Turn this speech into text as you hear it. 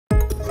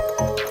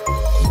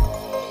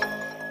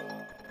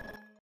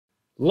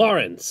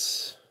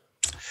Lawrence.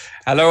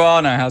 Hello,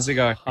 Arne. How's it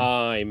going?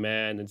 Hi,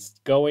 man. It's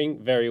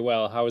going very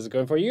well. How is it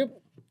going for you?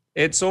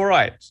 It's all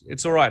right.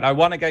 It's all right. I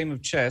won a game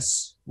of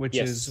chess, which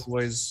is Yes.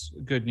 always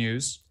good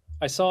news.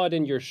 I saw it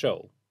in your show.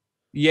 I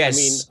mean,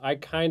 Yes. I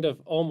kind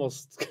of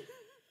almost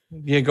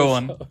Yeah, go was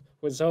on.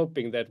 was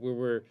hoping that we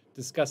were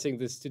discussing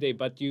this today,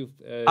 but you've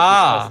discussed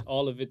Ah,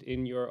 all of it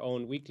in your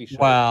own weekly show,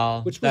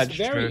 well, which was that's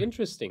very true.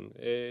 interesting.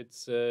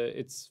 It's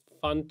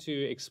fun to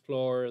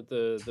explore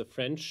the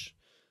French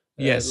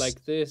Yes. like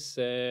this,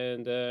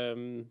 and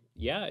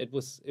yeah, it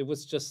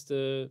was just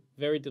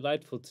very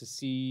delightful to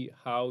see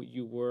how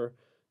you were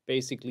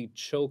basically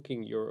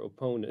choking your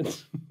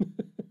opponent.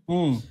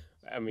 Mm.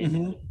 I mean,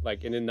 Hmm.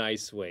 like in a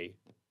nice way.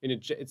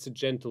 It's a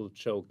gentle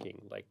choking,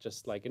 like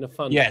just like in a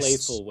fun, Yes.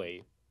 playful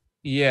way.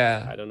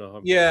 Yeah. I don't know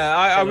how Yeah.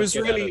 I cannot was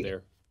get out of really,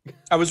 there.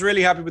 I was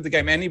really happy with the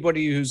game.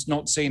 Anybody who's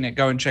not seen it,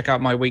 go and check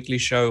out my weekly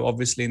show,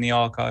 obviously in the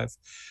archive,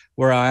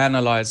 where I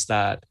analyze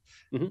that.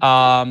 Hmm.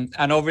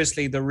 And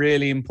obviously, the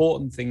really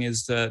important thing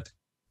is that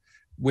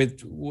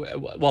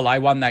well, I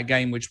won that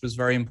game, which was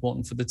very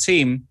important for the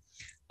team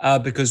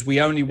because we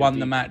only won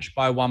the Indeed, match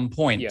by 1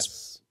 point.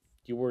 yes,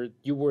 you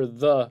were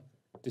the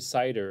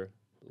decider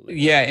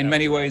Yeah, in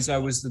many after all. ways, I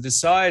was the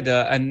decider,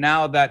 and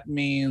now that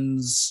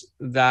means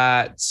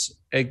that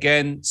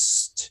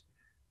against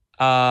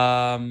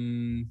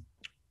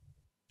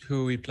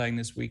who are we playing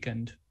this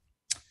weekend?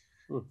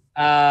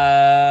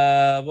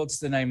 Hmm. What's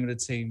the name of the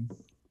team?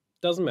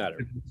 Doesn't matter,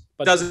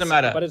 but Doesn't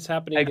matter. it's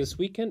happening this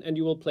weekend, and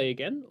you will play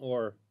again,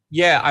 or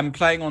Yeah, I'm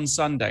playing on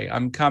Sunday.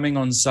 I'm coming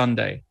on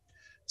Sunday.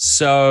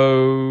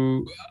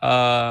 So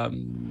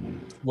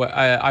I'm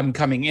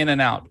coming in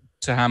and out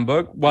to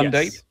Hamburg one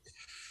day. yes.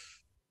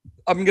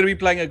 I'm going to be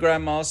playing a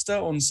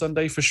Grandmaster on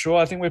Sunday for sure.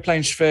 I think we're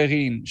playing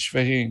Schwerin.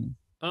 Schwerin.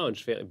 Oh, and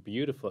a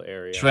beautiful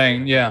area,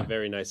 Schwerin, a yeah.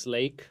 very nice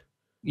lake,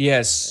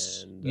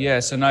 Yes. and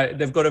Yes. And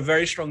they've got a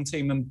very strong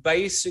team. And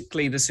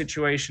basically, the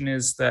situation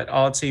is that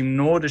our team,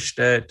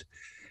 Norderstedt,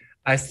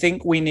 I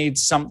think we need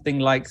something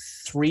like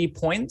 3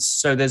 points.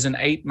 So there's an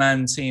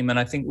 8-man team, and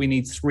I think we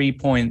need 3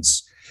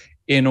 points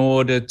in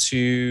order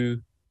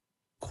to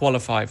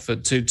qualify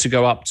to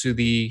go up to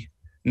the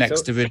next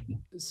so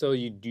division. so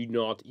you do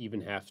not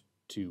even have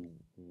to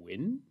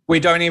win. We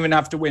don't even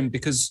have to win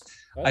because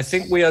I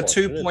think That's we are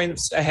two fortunate.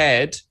 points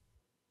ahead,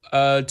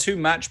 2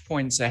 match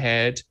points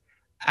ahead,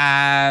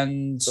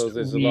 and So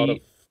there's a lot of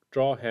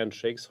draw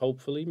handshakes,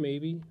 hopefully,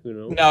 maybe. Who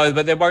knows? no,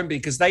 but there won't be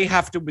because they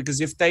have to because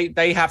if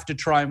they have to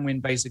try and win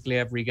basically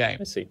every game.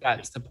 I see.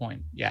 That's the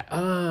point. Yeah.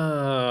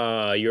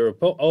 Ah, you're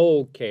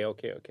okay,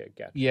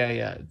 gotcha.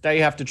 Yeah. They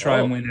have to try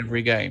and Oh, win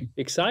every game.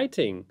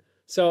 exciting.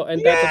 So,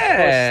 and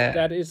Yeah.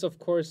 that is of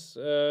course,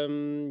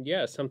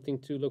 yeah, something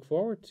to look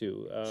forward to.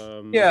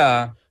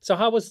 Yeah. So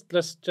how was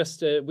let's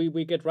just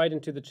we get right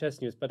into the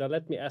chess news, but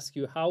let me ask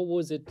you, how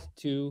was it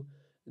to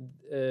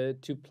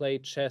play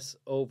chess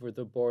over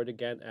the board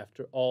again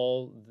after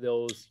all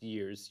those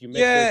years? You met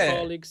your Yeah.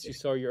 colleagues, you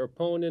saw your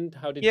opponent.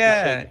 How did you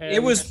Yeah. shake hands?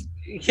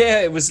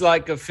 It was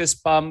like a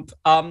fist bump.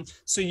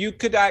 So you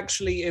could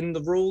actually in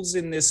the rules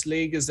in this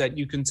league is that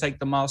you can take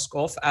the mask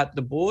off at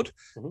the board.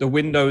 Mhm, The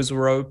windows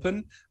were open,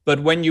 but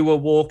when you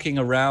were walking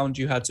around,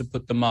 you had to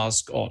put the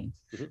mask on.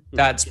 mhm, mhm.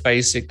 That's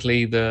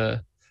basically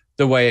the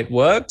way it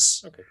works.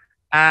 Okay.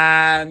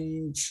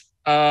 And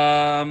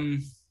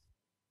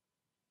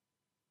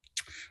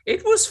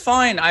it was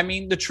fine. I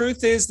mean, the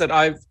truth is that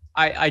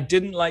I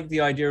didn't like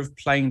the idea of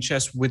playing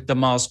chess with the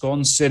mask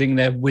on, sitting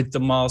there with the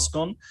mask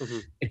on.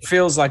 Mhm. It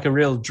feels like a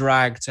real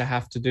drag to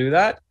have to do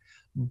that.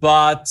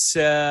 But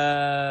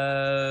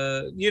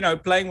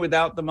playing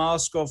without the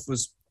mask off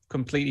was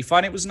completely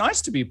fine. It was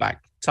nice to be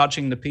back,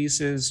 touching the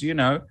pieces. It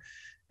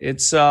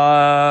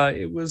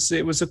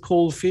was a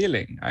cool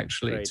feeling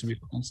actually, Great. to be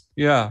honest.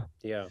 Yeah.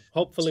 Yeah.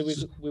 Hopefully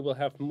we will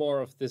have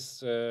more of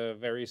this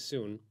very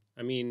soon.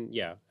 I mean,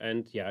 yeah,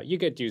 and yeah, you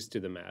get used to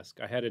the mask.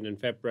 I had it in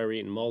February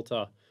in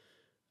Malta.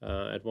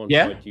 At one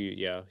Yeah. point,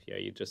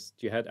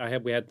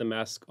 we had the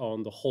mask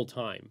on the whole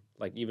time,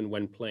 like even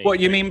when playing. What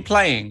you mean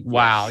playing?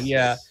 Wow. Yes,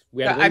 Yeah. yes.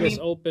 We had I windows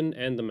mean, open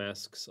and the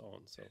masks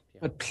on. So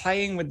yeah. but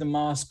playing with the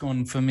mask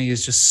on for me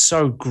is just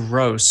so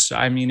gross.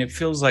 I mean, it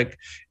feels like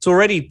it's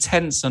already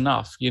tense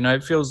enough.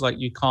 It feels like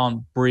you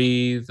can't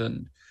breathe.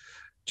 And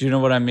do you know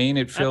what I mean?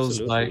 It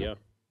feels Absolutely, like,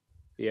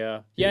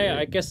 yeah.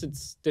 I guess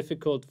it's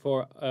difficult for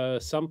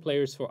some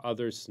players, for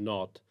others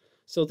not.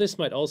 So this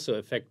might also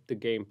affect the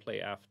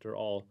gameplay after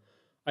all.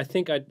 I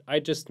think I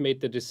just made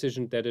the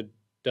decision that it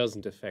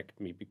doesn't affect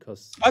me,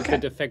 because if okay,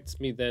 it affects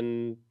me,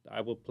 then I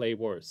will play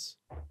worse.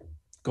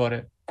 got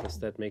it. Does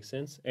that make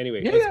sense?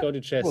 Anyway, Yeah, let's yeah, go to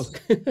of chess. course.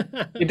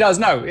 It does.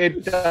 No,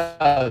 it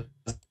does.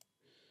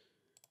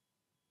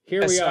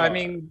 Here we Yes, are. I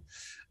mean,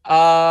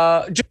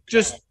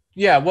 just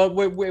yeah. Well,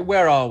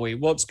 where are we?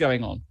 What's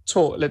going on?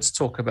 Let's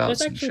talk about There's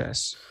some actually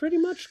chess. pretty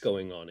much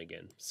going on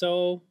again.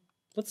 So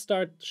let's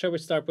start. Shall we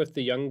start with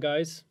the young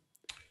guys?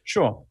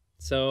 Sure.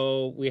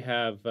 So we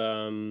have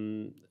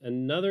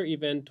another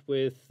event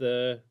with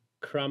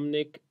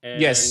Kramnik,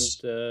 and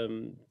Yes.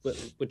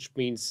 which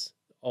means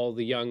all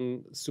the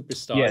young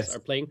superstars Yes. are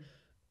playing.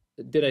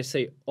 Did I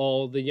say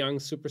all the young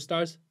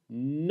superstars?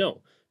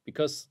 No,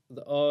 because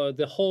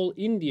the whole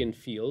Indian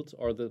field,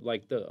 or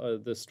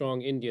the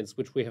strong Indians,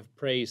 which we have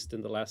praised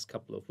in the last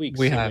couple of weeks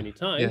We so have, many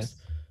times, yes.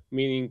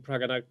 meaning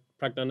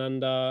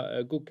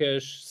Pragnananda,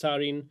 Gukesh,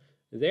 Sarin,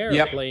 they're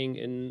Yep. playing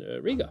in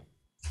Riga.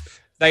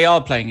 They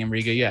are playing in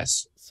Riga,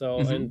 yes. So,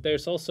 and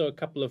there's also a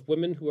couple of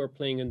women who are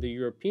playing in the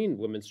European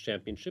Women's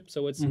Championship.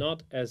 So it's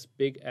not as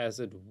big as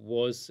it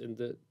was in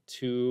the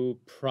 2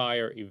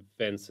 prior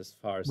events, as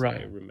far as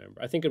I remember.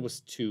 I think it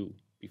was 2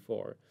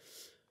 before.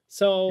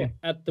 So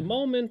at the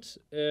moment,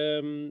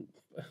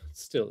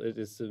 still, it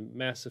is a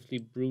massively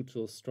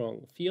brutal,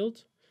 strong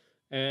field.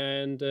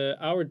 And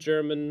our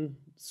German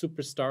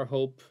superstar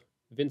hope,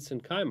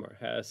 Vincent Keimer,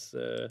 has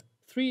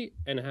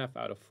 3.5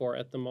 out of 4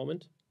 at the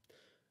moment.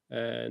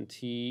 And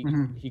he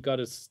got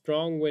a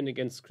strong win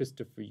against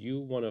Christopher Yu,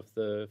 one of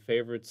the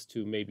favorites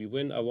to maybe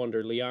win. I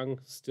wonder Liang,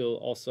 still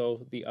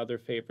also the other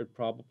favorite,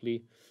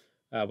 probably.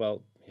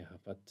 But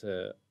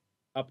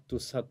Abdu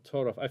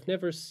Satorov, I've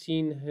never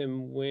seen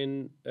him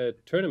win a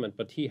tournament,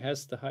 but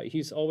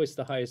he's always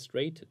the highest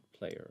rated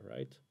player,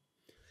 right?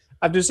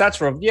 Abdu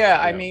Satorov,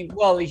 I mean,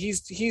 well,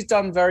 he's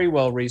done very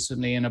well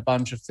recently in a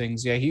bunch of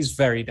things. Yeah, he's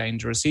very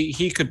dangerous.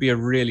 He could be a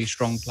really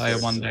strong player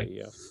one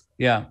day.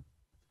 Yeah.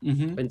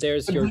 And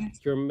there's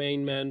your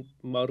main man,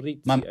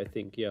 Maurizi, I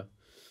think,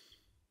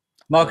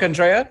 Mark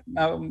Andrea?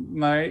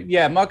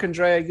 Mark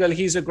Andrea, well,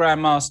 he's a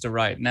grandmaster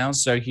right now,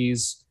 so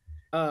he's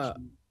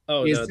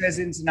says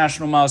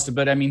international master,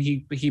 but I mean,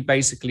 he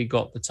basically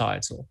got the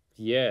title.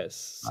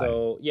 Yes,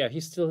 so he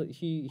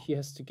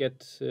has to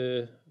get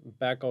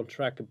back on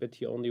track a bit.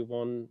 He only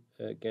won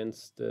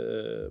against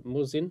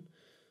Musin,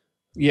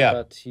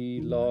 but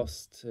he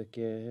lost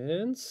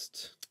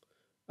against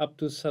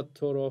Abdu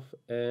Satorov.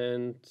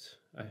 And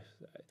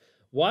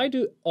why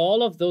do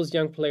all of those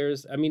young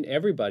players, I mean,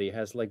 everybody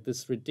has like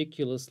this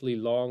ridiculously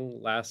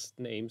long last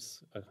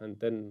names, and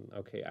then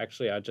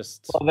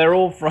they're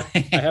all from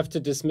I have to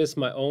dismiss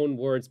my own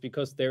words,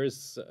 because there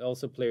is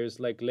also players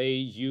like Lei,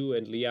 Yu,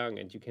 and Liang,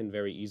 and you can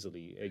very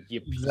easily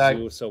Yip,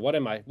 Zhu. So what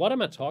am I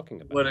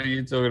talking about? What are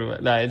you talking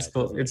about? No, it's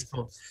cool. It's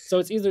cool. So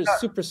it's either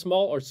super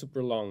small or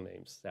super long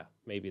names. Yeah,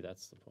 maybe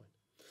that's the point.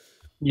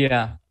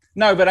 Yeah.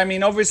 No, but I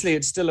mean, obviously,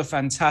 it's still a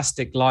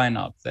fantastic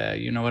lineup there.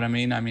 You know what I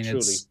mean? I mean,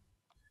 Truly.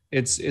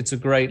 it's a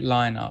great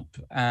lineup,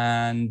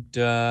 and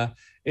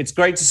it's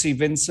great to see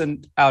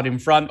Vincent out in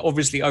front.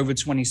 Obviously, over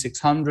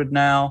 2,600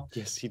 now.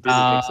 Yes, he did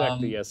it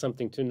exactly. Yeah,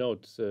 something to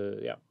note.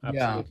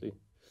 Absolutely. Yeah,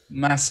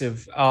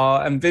 massive.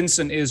 And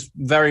Vincent is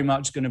very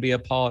much going to be a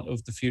part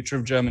of the future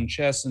of German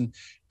chess and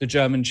the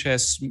German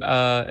chess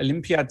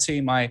Olympiad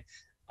team.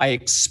 I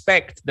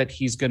expect that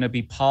he's going to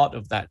be part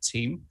of that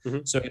team.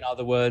 So in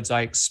other words,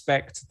 I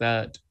expect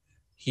that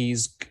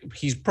he's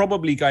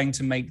probably going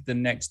to make the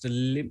next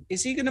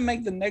is he going to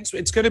make the next?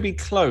 It's going to be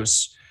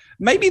close.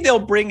 Maybe they'll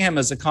bring him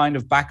as a kind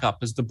of backup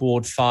as the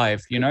board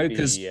 5, you know,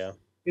 because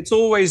it's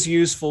always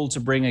useful to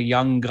bring a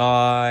young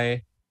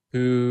guy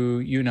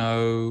who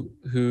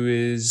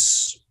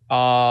is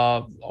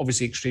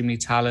obviously extremely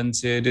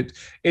talented.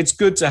 It's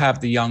good to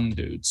have the young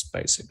dudes,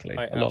 basically.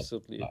 I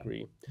absolutely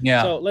agree.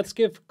 Yeah. So let's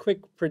give quick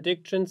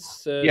predictions.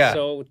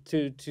 So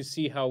to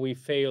see how we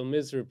fail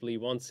miserably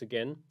once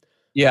again.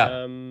 Yeah.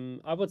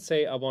 I would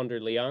say I wonder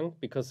Liang,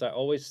 because I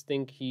always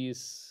think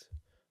he's.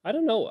 I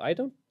don't know. I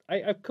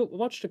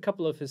watched a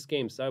couple of his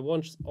games. I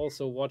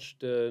also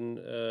watched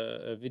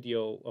a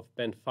video of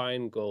Ben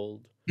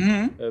Feingold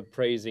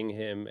praising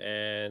him,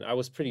 and I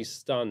was pretty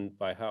stunned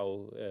by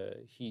how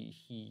he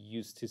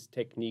used his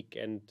technique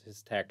and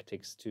his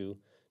tactics to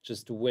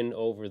just win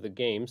over the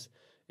games.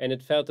 And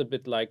it felt a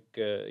bit like,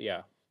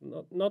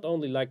 not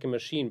only like a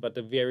machine, but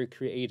a very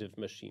creative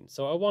machine.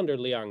 So I wonder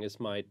Liang is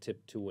my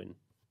tip to win.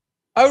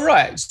 Oh,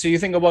 right. So you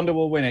think Awanda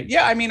will win it?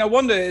 Yeah, I mean,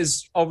 Awanda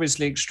is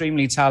obviously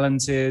extremely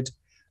talented.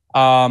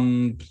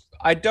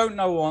 I don't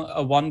know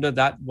Awanda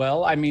that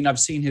well. I mean, I've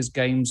seen his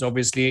games,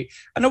 obviously.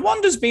 And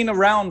Awanda's been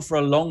around for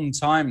a long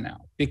time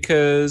now,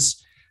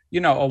 because,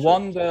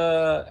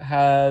 Awanda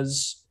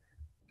has,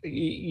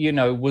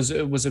 was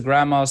a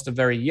grandmaster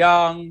very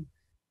young.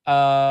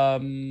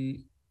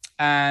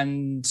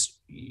 And,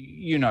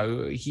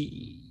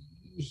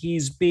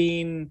 he's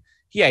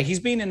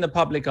been in the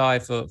public eye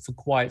for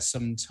quite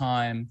some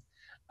time.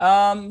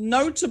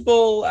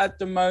 Notable at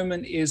the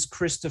moment is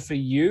Christopher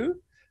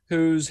Yu,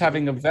 who's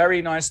having a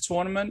very nice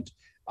tournament.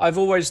 I've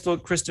always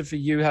thought Christopher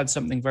Yu had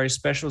something very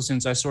special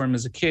since I saw him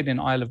as a kid in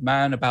Isle of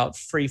Man about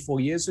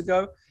 3-4 years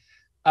ago.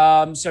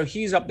 So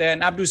he's up there,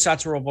 and Abdu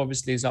Satorov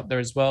obviously is up there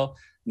as well.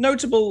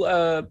 Notable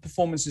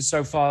performances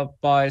so far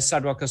by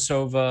Sadwa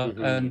Kasova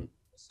and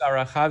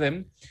Sarah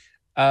Khadim.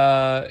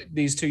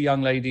 These two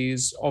young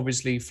ladies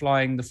obviously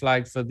flying the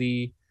flag for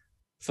the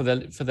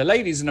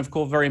ladies, and of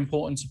course very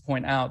important to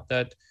point out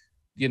that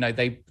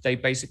they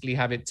basically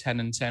have it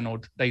 10-10,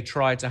 or they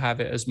try to have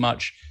it as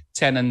much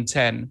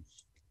 10-10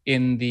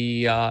 in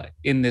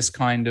this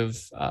kind of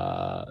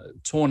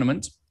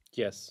tournament.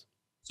 Yes.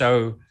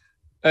 So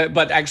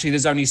but actually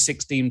there's only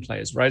 16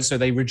 players, right? So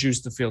they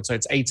reduced the field, so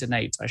it's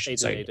 8-8, I should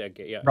say.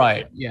 8-8, yeah.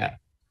 Right. Yeah.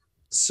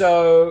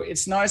 So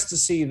it's nice to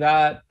see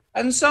that.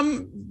 And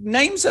some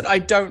names that I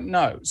don't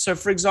know. So,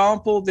 for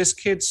example, this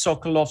kid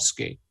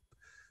Sokolovsky.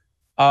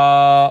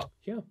 Yeah.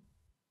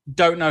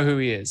 Don't know who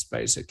he is,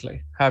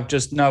 basically. Have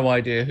just no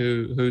idea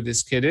who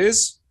this kid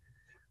is.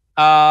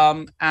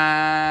 And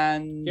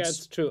yeah,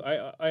 it's true.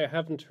 I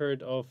haven't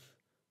heard of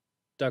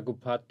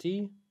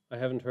Dagupati. I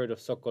haven't heard of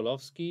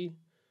Sokolovsky.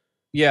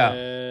 yeah,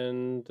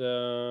 And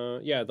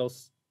yeah,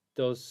 those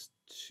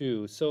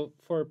two. So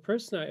for a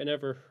person I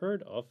never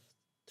heard of,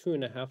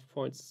 2.5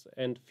 points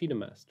and FIDE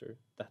master.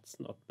 That's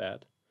not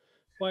bad.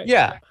 Why?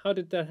 yeah, How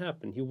did that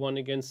happen? He won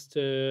against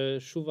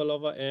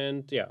Shuvalova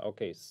and yeah,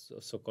 okay,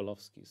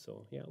 Sokolovsky.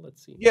 So yeah,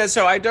 let's see. yeah.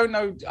 So I don't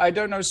know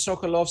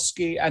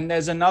Sokolovsky, and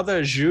there's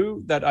another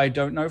Zhu that I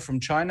don't know from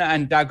China,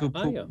 and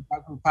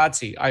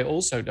Dagupati. I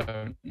also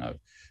don't know.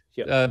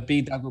 Yeah.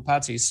 B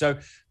Dagupati. So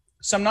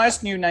some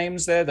nice new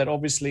names there that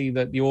obviously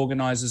that the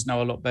organizers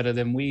know a lot better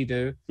than we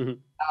do.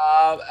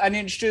 And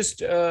it's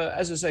just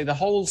as I say, the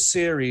whole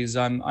series.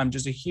 I'm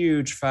just a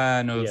huge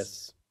fan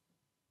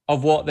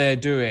of what they're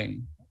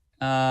doing.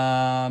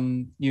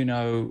 You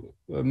know,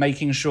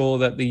 making sure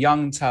that the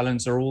young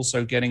talents are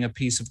also getting a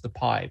piece of the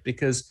pie,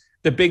 because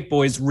the big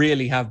boys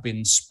really have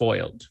been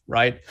spoiled,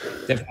 right?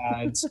 They've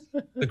had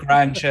the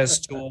Grand Chess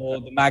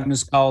Tour, the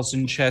Magnus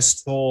Carlsen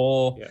Chess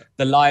Tour,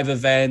 the live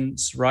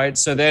events, right?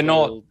 So they're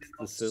not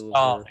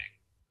starving.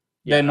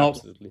 They're not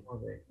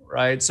starving,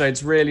 right? So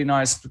it's really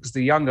nice because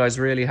the young guys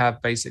really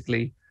have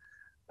basically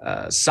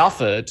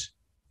suffered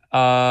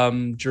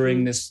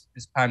during this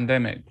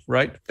pandemic,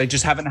 right? They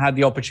just haven't had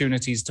the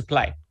opportunities to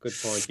play. Good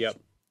point. Yep.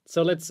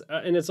 So let's,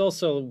 and it's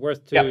also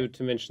worth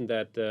to mention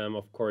that,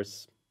 of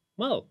course,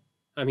 well,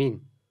 I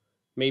mean,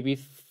 maybe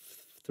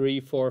 3,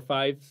 4,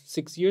 5,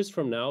 6 years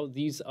from now,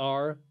 these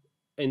are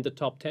in the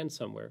top 10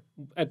 somewhere.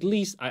 At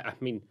least, I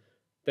mean,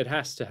 that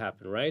has to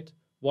happen, right?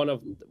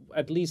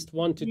 At least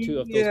 1 to 2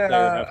 of those players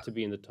have to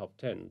be in the top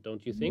 10,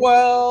 don't you think?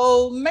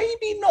 Well,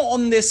 maybe not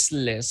on this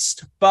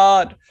list,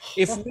 but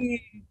if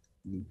we...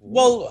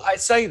 Well, I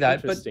say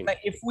that, but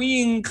if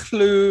we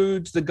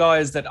include the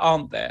guys that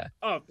aren't there,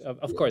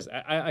 of course,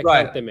 I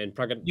count them in.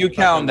 You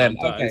count them,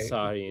 okay? And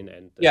Sarin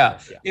and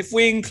If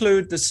we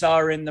include the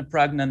Sarin, the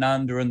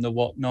Pragnananda, and the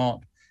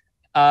whatnot,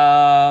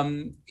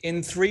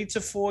 in 3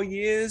 to 4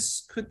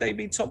 years, could they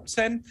be top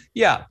 10?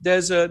 Yeah,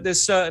 there's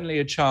certainly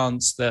a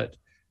chance that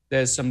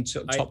there's some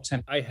top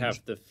 10. I have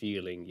the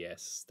feeling,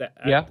 yes.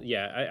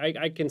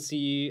 I can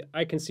see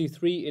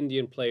 3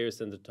 Indian players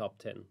in the top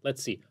 10.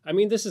 Let's see. I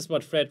mean, this is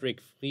what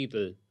Frederick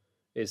Friedl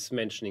is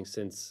mentioning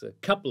since a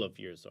couple of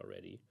years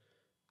already.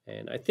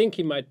 And I think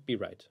he might be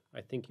right.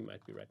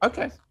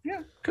 Okay,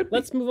 yeah, could be.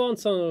 Let's move on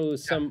to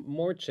some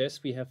more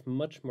chess. We have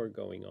much more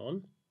going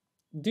on.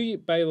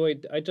 By the way,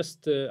 I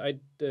just I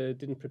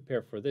didn't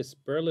prepare for this.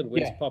 Berlin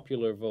Wins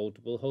Popular Vote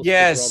will host the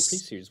Grand Prix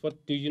series.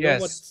 What do you know?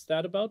 What's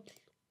that about?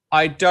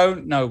 I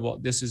don't know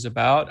what this is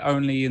about,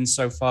 only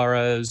insofar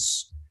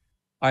as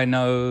I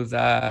know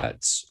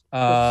that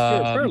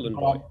Berlin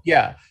boy.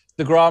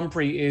 The Grand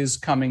Prix is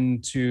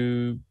coming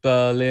to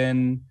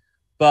Berlin,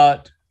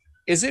 but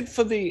is it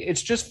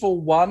it's just for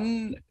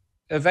one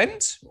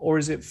event, or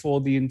is it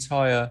for the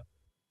entire?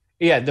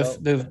 Yeah,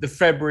 the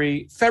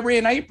February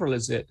and April,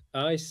 is it?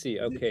 I see.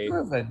 Okay.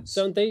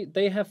 So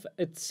they have.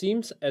 It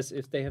seems as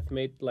if they have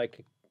made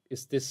like.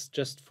 Is this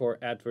just for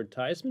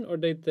advertisement, or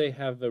did they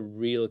have a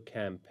real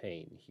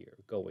campaign here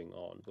going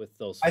on with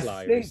those flyers?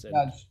 I think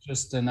that's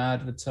just an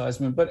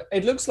advertisement, but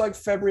it looks like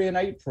February and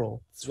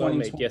April.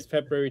 Yes,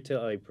 February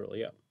till April,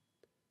 yeah.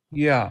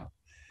 Yeah.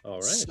 All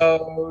right.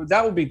 So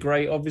that would be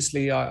great.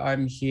 Obviously,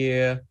 I'm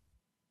here,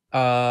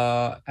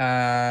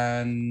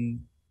 and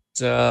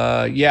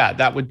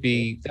that would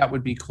be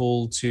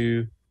cool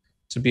to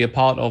be a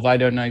part of. I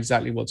don't know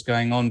exactly what's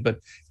going on, but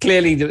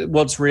clearly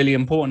what's really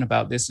important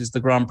about this is the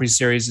Grand Prix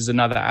series is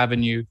another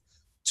avenue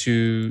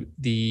to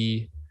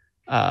the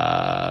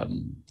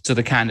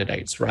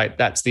candidates, right?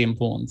 That's the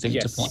important thing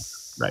to point,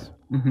 right?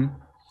 Mm-hmm.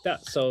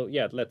 So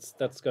yeah,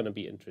 that's going to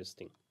be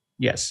interesting.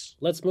 Yes.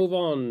 Let's move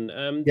on.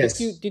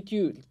 Did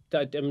you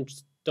I don't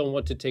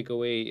want to take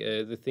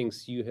away the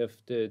things you have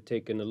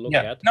taken a look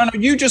at. No,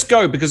 you just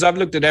go, because I've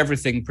looked at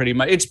everything pretty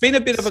much. It's been a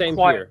bit of a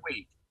quiet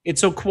week.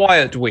 It's a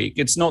quiet week.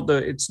 It's not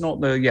the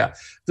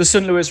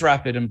St. Louis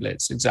Rapid and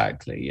Blitz,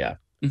 exactly. Yeah.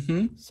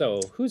 Mm-hmm.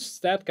 So who's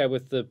that guy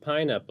with the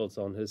pineapples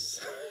on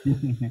his?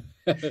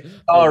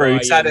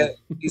 He's had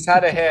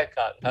a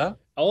haircut, huh?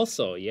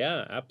 Also,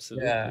 yeah,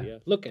 absolutely. Yeah.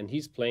 Look, and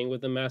he's playing with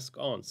the mask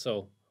on.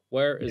 So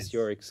where is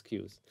your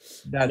excuse?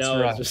 That's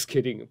right. Just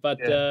kidding. But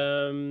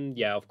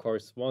of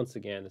course, once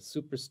again, a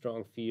super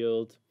strong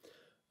field.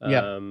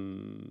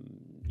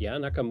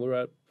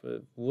 Nakamura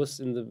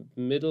was in the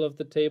middle of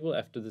the table.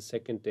 After the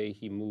second day,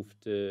 he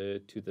moved to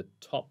the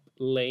top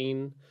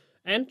lane.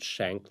 And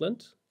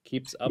Shankland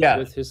keeps up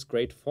with his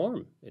great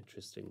form,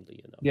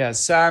 interestingly enough. Yeah,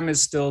 Sam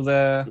is still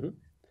there. Mm-hmm.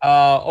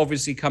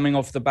 Obviously coming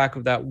off the back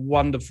of that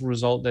wonderful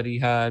result that he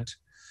had.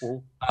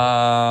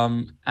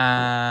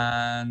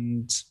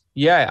 And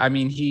yeah, I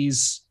mean,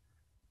 he's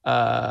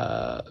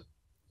having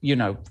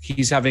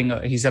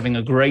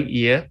a great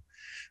year.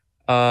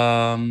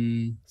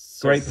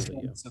 Great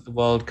performance at the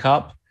World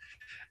Cup.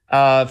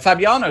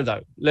 Fabiano,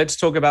 though, let's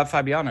talk about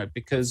Fabiano,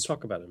 because let's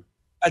talk about him.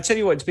 I tell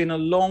you what, it's been a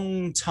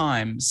long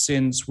time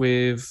since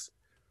we've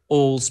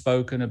all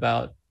spoken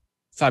about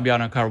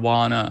Fabiano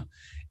Caruana.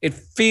 It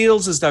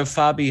feels as though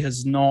Fabi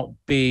has not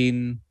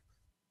been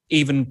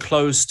even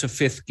close to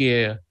fifth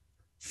gear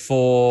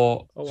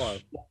for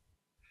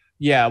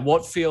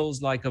what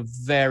feels like a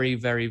very,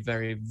 very,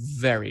 very,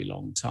 very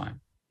long time.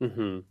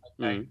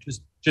 Okay?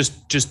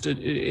 Just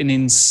an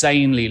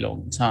insanely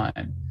long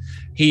time.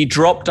 He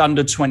dropped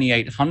under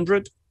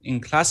 2,800 in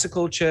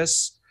classical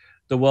chess.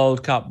 The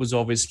World Cup was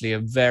obviously a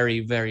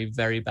very, very,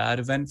 very bad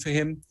event for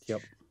him,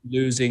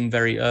 losing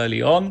very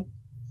early on.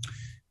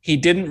 He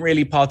didn't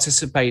really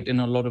participate in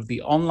a lot of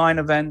the online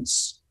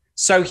events.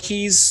 So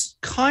he's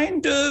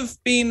kind of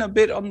been a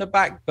bit on the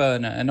back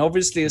burner. And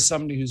obviously, as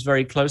somebody who's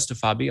very close to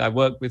Fabi, I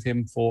worked with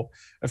him for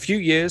a few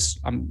years.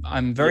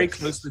 I'm very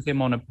close with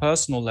him on a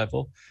personal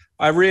level.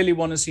 I really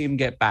want to see him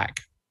get back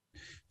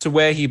to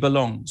where he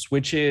belongs,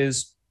 which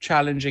is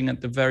challenging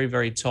at the very,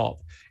 very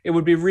top. It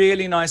would be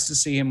really nice to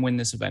see him win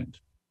this event.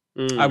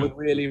 I would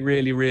really,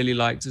 really, really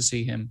like to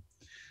see him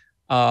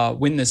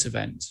win this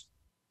event.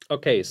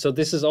 Okay, so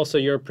this is also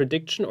your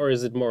prediction, or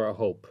is it more a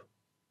hope?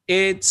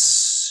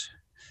 It's,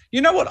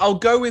 you know what? I'll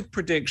go with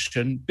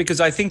prediction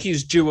because I think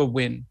he's due a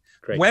win.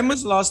 Great. When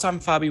was the last time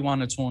Fabi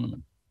won a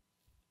tournament?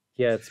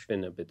 Yeah, it's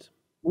been a bit.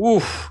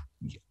 Oof.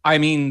 I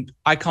mean,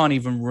 I can't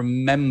even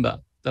remember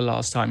the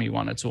last time he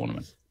won a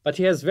tournament. But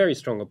he has very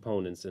strong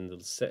opponents in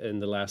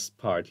the last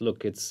part.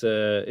 Look, it's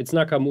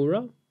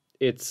Nakamura,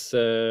 it's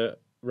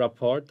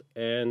Rapport,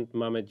 and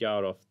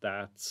Mamedyarov.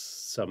 That's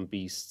some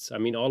beasts. I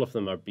mean, all of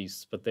them are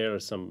beasts, but there are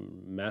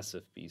some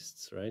massive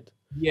beasts, right?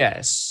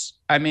 Yes,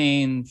 I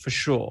mean, for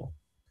sure.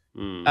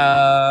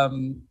 My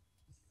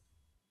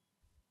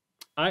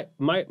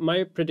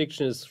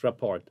prediction is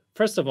Rapport.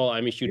 First of all,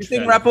 I'm a huge fan.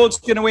 You think Rapport's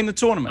going to win the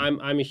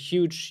tournament? I'm a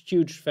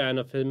huge fan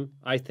of him.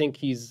 I think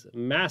he's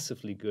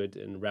massively good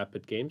in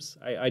rapid games.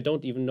 I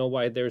don't even know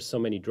why there's so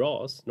many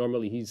draws.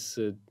 Normally, he's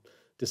a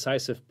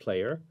decisive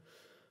player.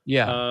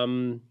 Yeah.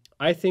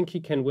 I think he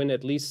can win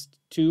at least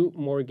 2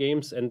 more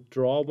games and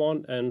draw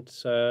one, and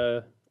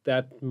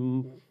that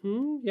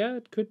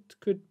it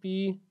could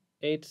be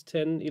 8,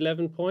 10,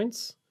 11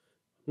 points.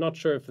 Not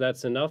sure if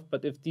that's enough,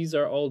 but if these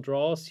are all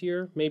draws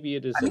here, maybe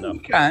it is enough.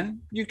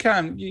 You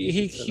can.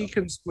 He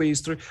can squeeze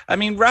through. I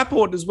mean,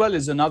 Rapport as well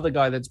is another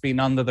guy that's been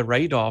under the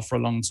radar for a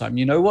long time.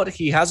 You know what?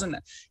 He hasn't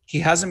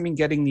been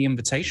getting the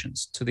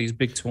invitations to these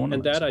big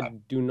tournaments. And that I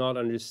do not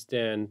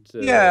understand.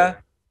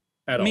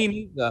 At all. Me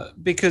neither,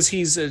 because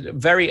he's a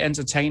very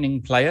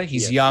entertaining player.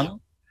 He's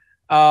young.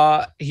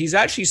 He's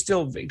actually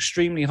still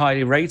extremely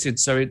highly rated,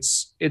 so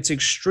it's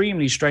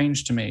extremely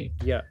strange to me.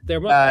 Yeah,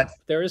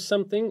 there is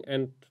something,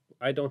 and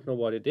I don't know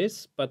what it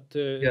is, but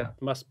it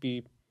must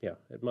be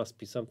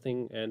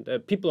something.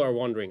 And people are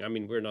wondering. I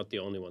mean, we're not the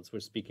only ones.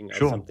 We're speaking out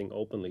something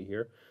openly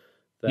here.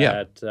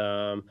 That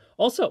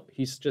also,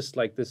 he's just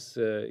like this.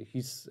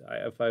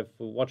 I've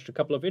watched a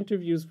couple of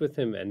interviews with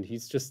him, and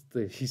he's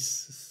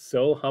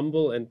so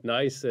humble and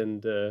nice.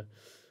 And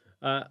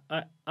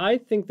I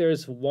think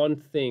there's one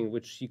thing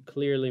which he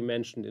clearly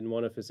mentioned in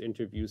one of his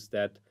interviews,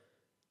 that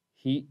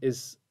he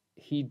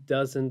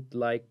doesn't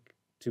like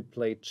to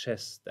play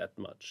chess that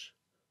much.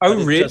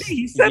 Oh, really?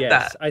 He said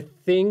that? I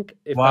think,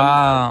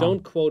 I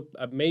don't quote,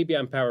 maybe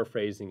I'm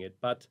paraphrasing it,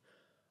 but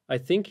I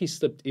think he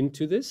slipped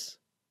into this,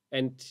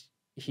 and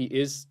he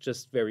is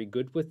just very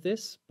good with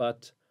this.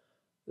 But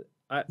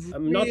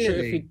I'm not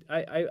sure if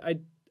I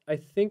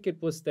think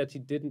it was that he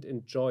didn't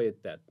enjoy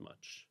it that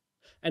much.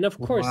 And of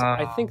course,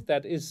 I think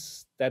that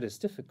is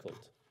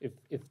difficult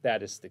if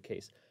that is the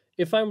case.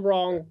 If I'm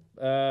wrong,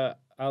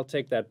 I'll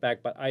take that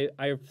back. But I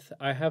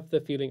have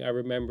the feeling I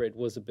remember it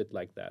was a bit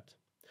like that.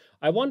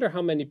 I wonder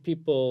how many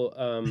people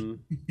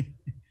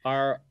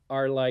are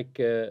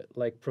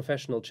like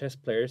professional chess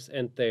players,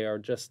 and they are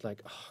just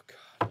like, oh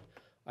God,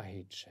 I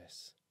hate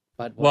chess.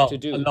 But what to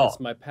do? It's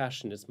my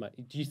passion.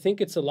 Do you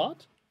think it's a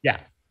lot? Yeah,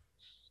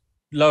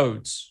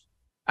 loads,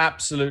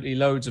 absolutely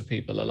loads of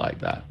people are like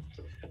that.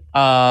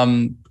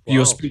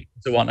 You're speaking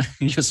to one.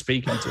 You're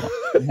speaking to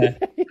one.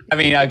 I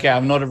mean, okay,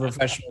 I'm not a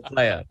professional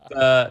player,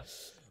 but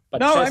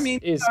no, chess I mean,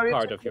 is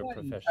part of your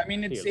profession. I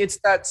mean, it's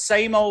that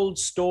same old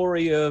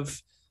story of,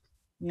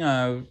 you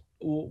know,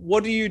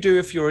 what do you do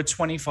if you're a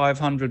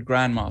 2,500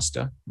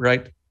 grandmaster,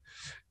 right?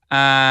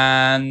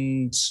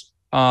 And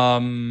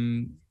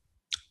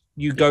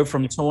you go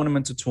from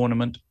tournament to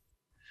tournament.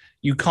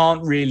 You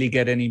can't really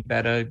get any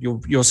better.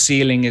 Your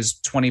ceiling is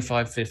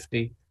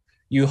 2,550.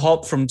 You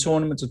hop from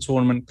tournament to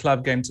tournament,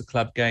 club game to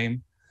club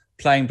game,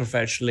 playing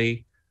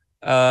professionally.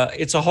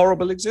 It's a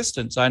horrible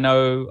existence. I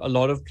know a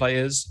lot of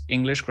players,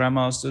 English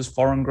grandmasters,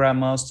 foreign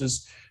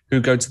grandmasters, who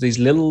go to these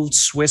little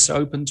Swiss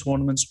Open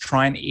tournaments,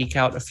 try and eke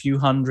out a few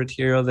hundred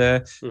here or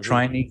there,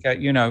 try and eke out,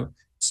 you know,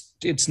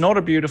 it's not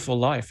a beautiful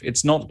life.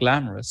 It's not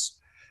glamorous.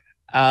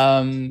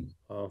 And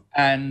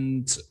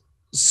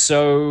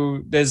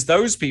so there's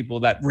those people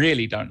that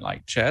really don't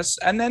like chess.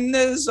 And then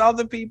there's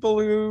other people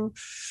who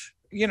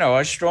you know,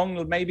 a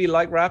strong, maybe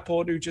like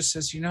Rapport, who just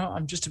says, you know,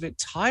 I'm just a bit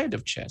tired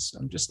of chess.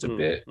 I'm just a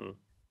bit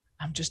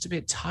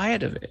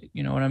tired of it.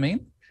 You know what I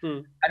mean?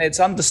 And it's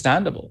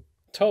understandable.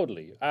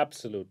 Totally.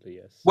 Absolutely.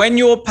 Yes. When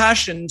your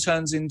passion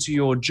turns into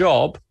your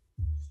job,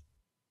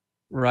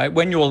 right?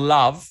 When your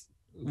love,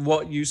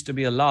 what used to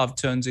be a love,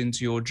 turns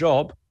into your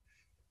job,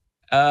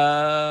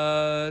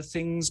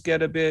 things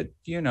get a bit,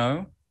 you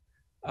know,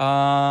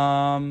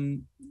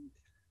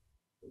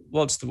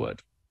 what's the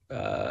word?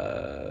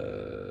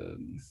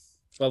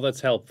 Well,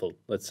 that's helpful.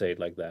 Let's say it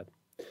like that.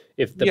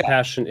 If the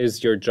passion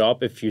is your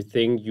job, if you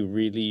think you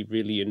really,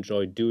 really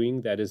enjoy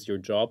doing, that is your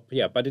job.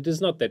 Yeah, but it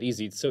is not that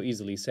easy. It's so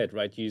easily said,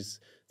 right?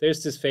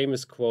 There's this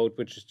famous quote,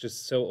 which is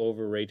just so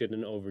overrated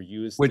and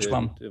overused. Which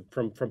one?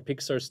 From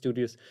Pixar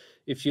Studios.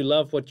 If you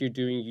love what you're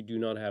doing, you do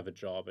not have a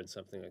job, and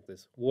something like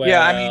this. Well,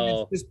 yeah, I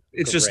mean,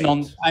 it's just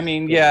non. I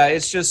mean, yeah,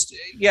 it's just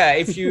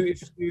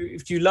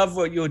if you love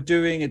what you're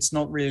doing, it's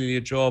not really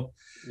a job.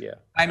 Yeah,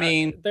 I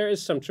mean, there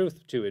is some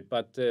truth to it,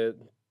 but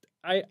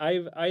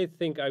I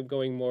think I'm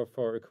going more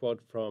for a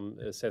quote from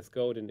Seth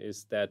Godin,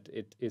 is that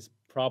it is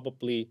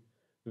probably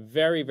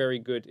very, very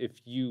good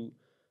if you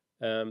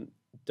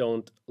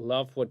don't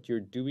love what you're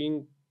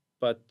doing,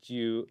 but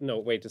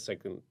wait a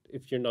second.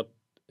 If you're not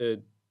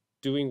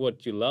doing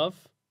what you love,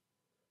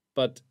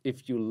 but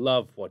if you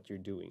love what you're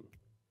doing.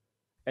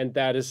 And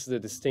that is the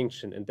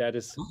distinction, and that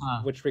is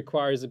which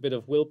requires a bit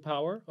of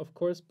willpower, of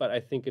course, but I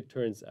think it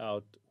turns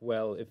out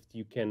well if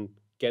you can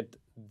get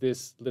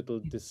this little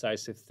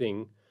decisive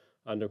thing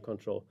under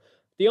control.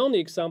 The only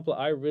example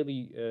I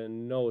really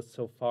know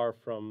so far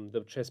from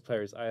the chess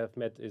players I have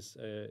met is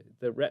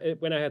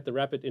when I had the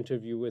rapid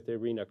interview with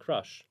Irina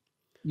Krush.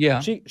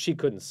 Yeah, she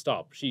couldn't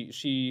stop.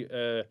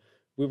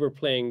 We were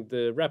playing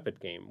the rapid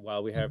game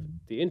while we have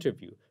the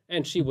interview,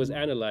 and she was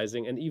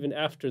analyzing, and even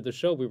after the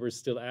show we were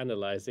still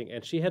analyzing,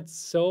 and she had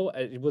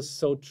it was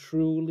so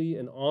truly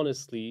and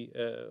honestly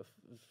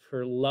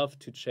her love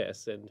to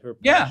chess and her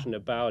passion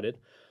about it.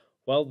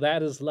 Well,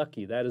 that is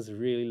lucky. That is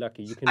really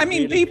lucky. You can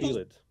really feel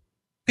it.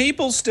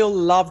 People still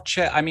love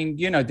chess. I mean,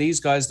 you know,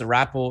 these guys, the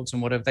Rapports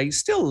and whatever, they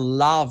still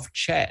love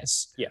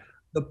chess. Yeah.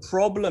 The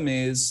problem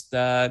is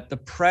that the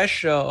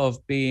pressure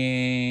of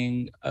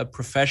being a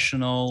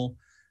professional,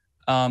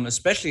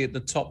 especially at the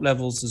top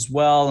levels as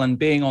well, and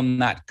being on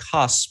that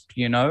cusp,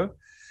 you know,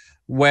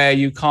 where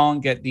you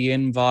can't get the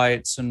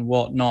invites and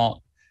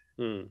whatnot.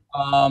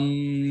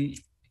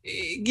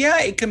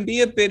 It can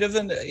be a bit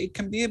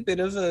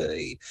of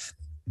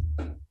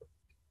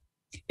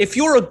if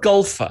you're a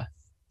golfer,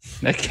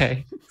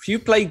 okay, if you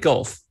play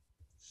golf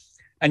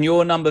and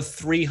you're number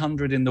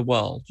 300 in the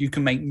world, you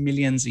can make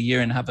millions a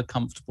year and have a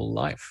comfortable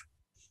life.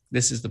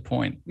 This is the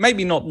point.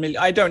 Maybe not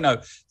million. I don't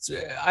know.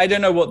 I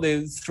don't know what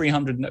the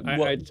 300.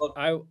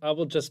 I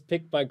will just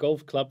pick my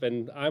golf club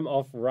and I'm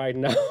off right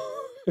now.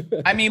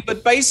 I mean,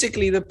 but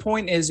basically the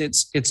point is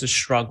it's a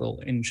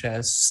struggle in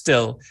chess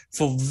still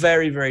for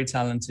very, very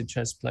talented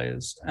chess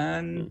players.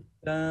 And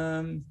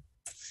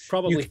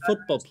probably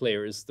football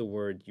player is the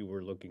word you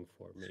were looking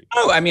for, maybe.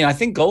 Oh, I mean, I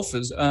think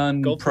golfers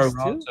earn pro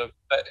rata.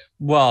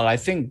 Well, I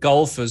think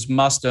golfers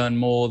must earn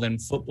more than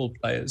football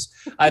players.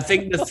 I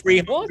think the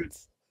 300.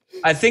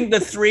 I think the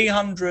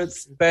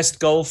 300th best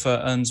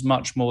golfer earns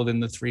much more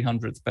than the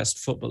 300th best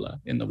footballer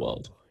in the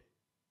world.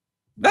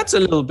 That's a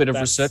little bit of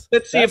research.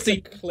 Let's see if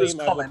the users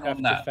comment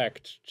on that.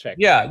 Fact check.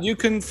 Yeah, you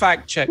can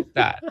fact check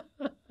that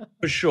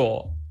for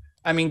sure.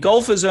 I mean,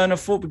 golfers earn a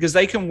foot because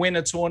they can win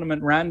a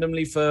tournament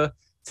randomly for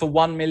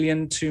 1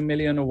 million, 2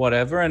 million, or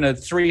whatever, and a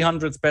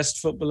 300th best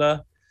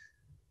footballer,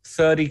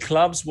 30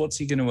 clubs. What's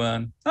he going to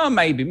earn? Oh,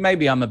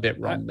 maybe I'm a bit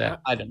wrong there.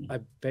 I don't know. I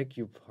beg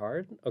your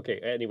pardon. Okay.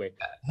 Anyway.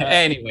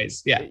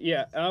 Anyways, yeah.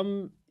 Yeah.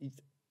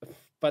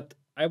 But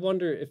I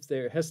wonder if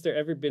has there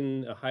ever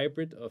been a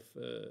hybrid of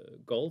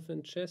golf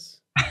and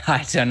chess?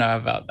 I don't know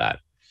about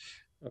that.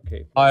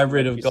 Okay.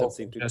 Hybrid of golf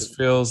and chess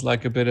feels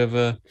like a bit of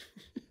a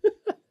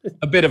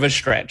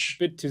stretch.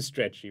 Bit too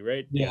stretchy,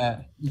 right?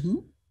 Yeah. Mm-hmm.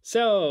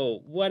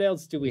 So what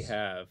else do we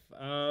have?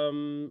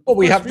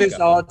 We have this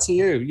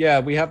RTU. Yeah,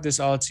 we have this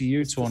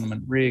RTU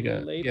tournament,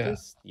 Riga.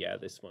 Yeah,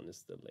 this one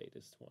is the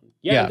latest one.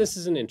 Yeah, this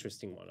is an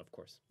interesting one, of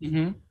course.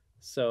 Mm-hmm.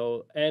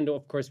 So, and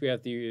of course, we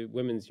have the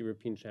Women's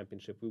European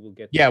Championship. We will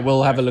get. Yeah,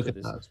 we'll have a look at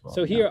that as well.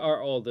 So here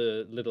are all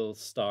the little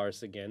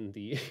stars again.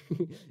 The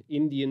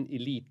Indian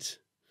elite.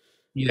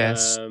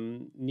 Yes.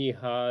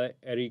 Nihal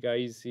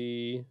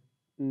Erigaisi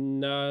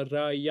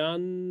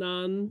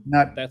Narayanan.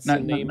 That's the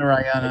name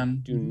Narayanan.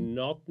 I do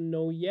not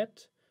know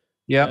yet.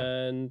 Yeah.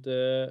 And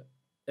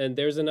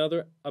there's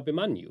another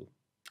Abhimanyu,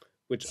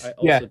 which I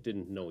also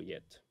didn't know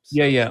yet. So,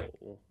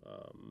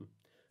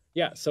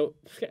 so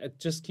it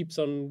just keeps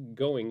on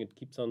going. It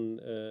keeps on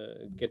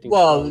getting.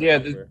 Well,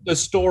 the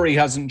story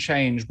hasn't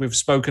changed. We've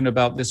spoken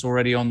about this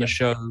already on the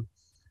show.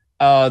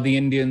 The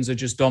Indians are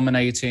just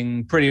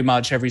dominating pretty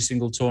much every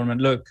single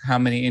tournament. Look how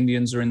many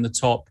Indians are in the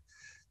top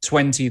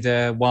 20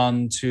 there.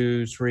 1,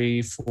 2,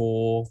 3,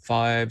 4,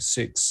 5,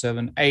 6,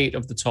 7, 8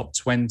 of the top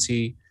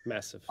 20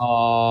 massive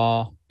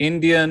are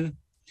Indian.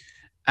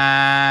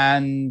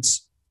 And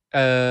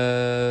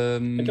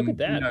And look at You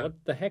that. know, What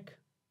the heck?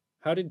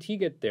 How did he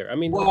get there? I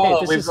mean, okay,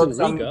 well, this we've is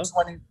in got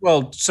some Riga.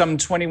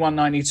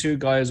 2192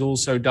 guy has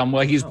also done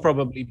well. He's Wow.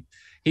 probably,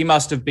 he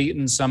must have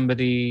beaten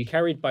somebody.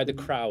 Carried by the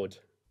crowd.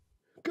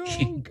 Go,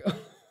 go.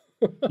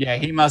 Yeah,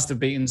 he must have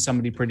beaten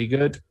somebody pretty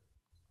good.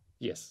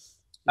 Yes.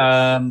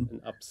 Um,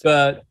 An upset.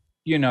 but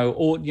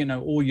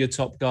all your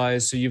top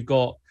guys. So you've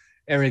got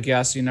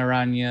Erigaisi,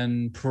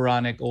 Naranyan,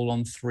 Puranik all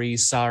on 3.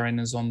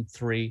 Sarin is on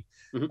 3,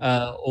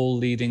 all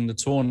leading the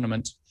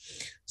tournament.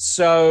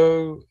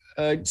 So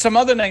some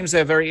other names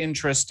there very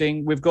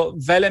interesting. We've got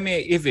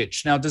Velimir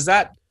Ivic. Now, does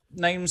that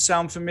name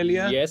sound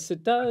familiar? Yes,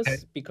 it does,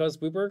 because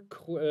we were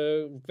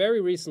very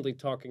recently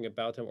talking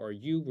about him, or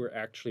you were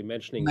actually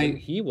mentioning him.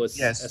 He was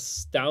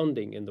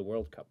astounding in the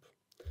World Cup.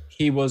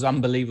 He was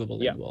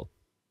unbelievable in the World.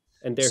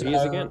 And there he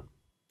is again.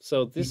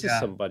 So this is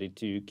somebody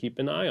to keep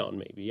an eye on,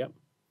 maybe. Yeah.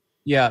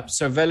 Yeah.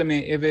 So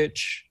Velimir Ivic.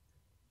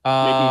 Maybe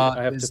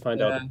I have to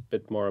find out a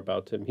bit more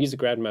about him. He's a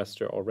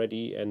grandmaster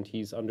already, and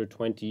he's under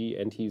 20,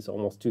 and he's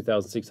almost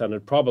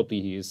 2,600.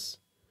 Probably he's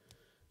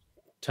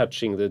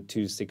touching the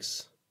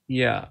 2.6.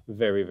 Yeah.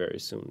 Very, very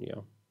soon.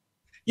 Yeah.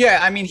 Yeah,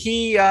 I mean,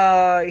 he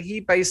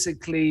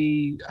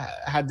basically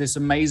had this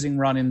amazing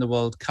run in the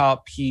World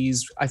Cup.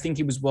 I think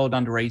he was World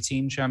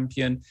Under-18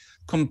 champion,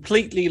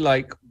 completely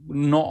like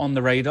not on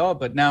the radar,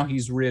 but now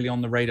he's really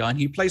on the radar, and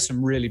he plays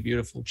some really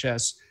beautiful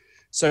chess.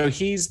 So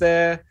he's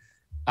there.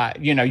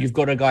 You've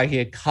got a guy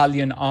here,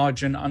 Kalyan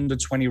Arjun, under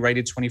 20,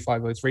 rated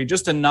 2503.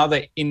 Just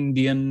another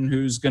Indian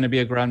who's going to be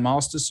a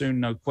grandmaster soon,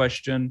 no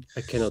question.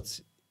 I cannot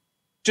see.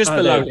 Just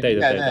below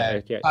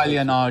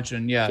Kalyan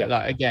Arjun.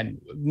 Like, again,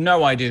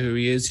 no idea who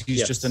he is.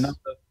 He's just another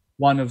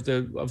one of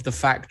the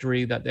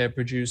factory that they're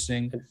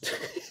producing.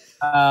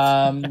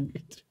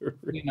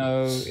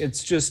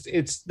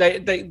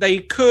 They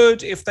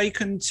could, if they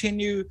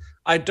continue.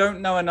 I don't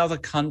know another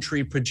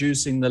country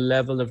producing the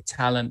level of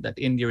talent that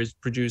India is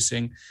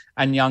producing,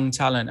 and young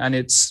talent, and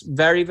it's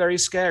very, very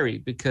scary,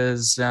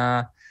 because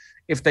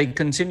if they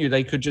continue,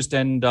 they could just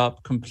end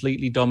up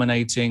completely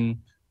dominating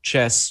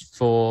chess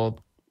for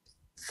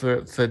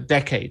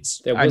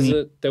decades.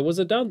 There was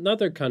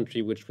another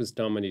country which was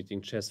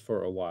dominating chess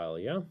for a while,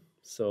 yeah.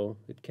 So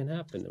it can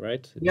happen,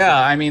 right?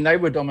 I mean, they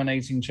were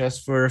dominating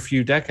chess for a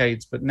few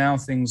decades, but now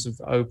things have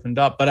opened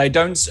up. But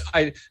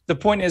the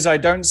point is, I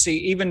don't see,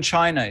 even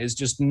China is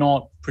just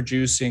not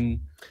producing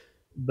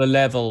the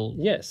level.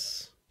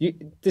 Yes.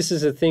 This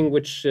is a thing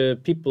which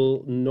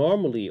people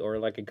normally, or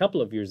like a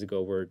couple of years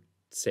ago, were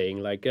saying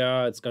like,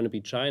 it's going to be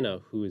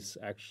China who is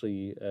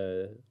actually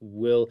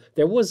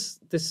there was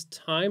this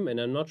time,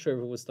 and I'm not sure if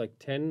it was like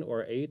 10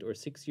 or 8 or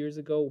 6 years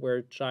ago,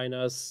 where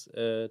China's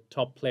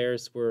top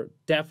players were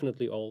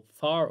definitely all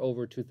far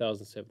over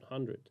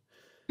 2,700.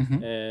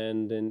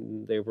 And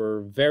then they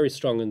were very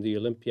strong in the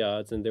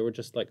Olympiads, and they were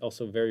just like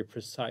also very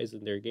precise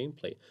in their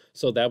gameplay.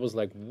 So that was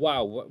like,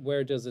 wow,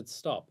 where does it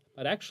stop?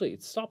 But actually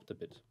it stopped a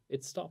bit.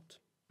 It stopped.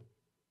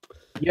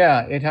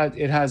 Yeah, it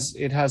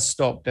has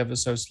stopped ever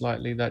so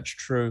slightly. That's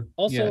true.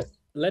 Also,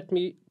 let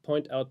me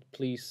point out,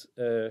 please,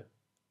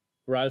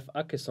 Ralph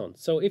Akeson.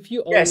 So if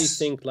you only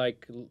think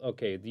like,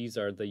 okay, these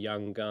are the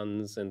young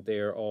guns, and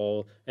they're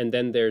all, and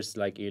then there's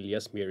like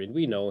Elias Mirin.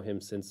 We know him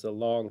since a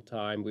long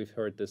time. We've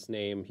heard this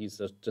name.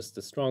 He's just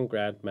a strong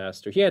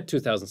grandmaster. He had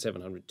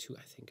 2,702,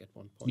 I think, at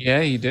one point.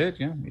 Yeah, he did.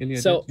 Yeah,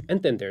 Elias did.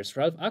 And then there's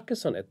Ralph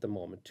Akeson at the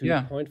moment,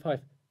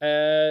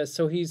 2.5.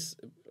 So he's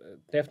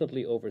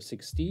definitely over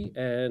 60.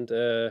 And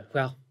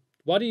well,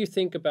 what do you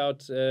think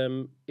about,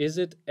 is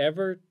it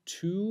ever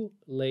too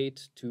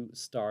late to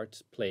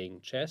start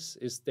playing chess?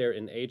 Is there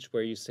an age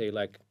where you say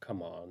like,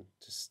 come on,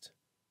 just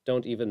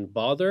don't even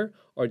bother?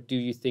 Or do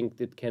you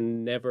think it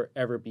can never,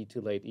 ever be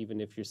too late,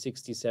 even if you're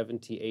 60,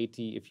 70,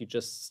 80, if you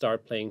just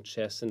start playing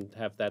chess and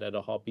have that as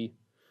a hobby?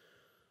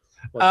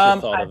 What's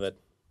your thought of it?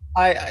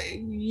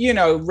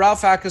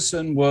 Ralph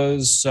Akeson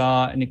was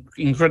an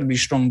incredibly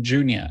strong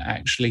junior,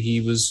 actually.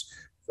 He was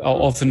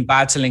often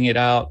battling it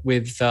out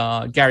with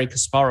Garry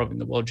Kasparov in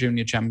the World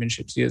Junior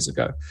Championships years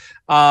ago.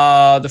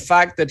 The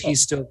fact that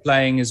he's still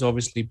playing is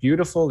obviously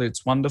beautiful.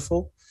 It's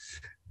wonderful.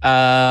 He's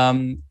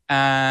having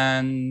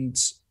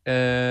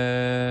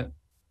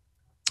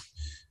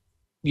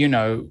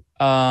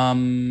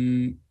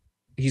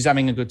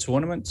a good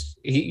tournament.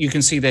 You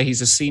can see there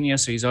he's a senior,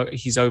 so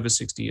he's over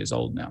 60 years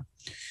old now.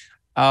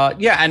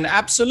 And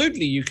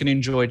absolutely you can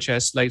enjoy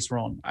chess later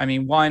on. I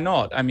mean, why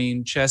not? I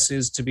mean, chess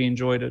is to be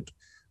enjoyed at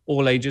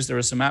all ages. There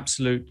are some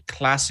absolute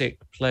classic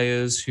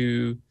players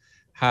who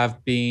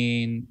have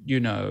been,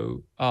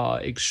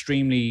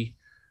 extremely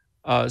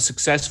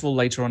successful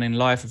later on in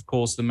life. Of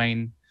course, the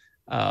main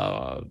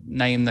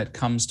name that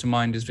comes to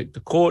mind is Viktor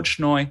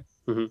Korchnoi,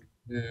 who,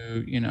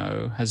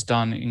 has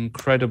done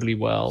incredibly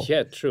well.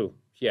 Yeah, true.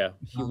 Yeah,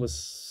 he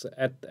was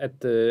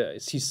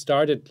he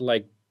started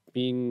like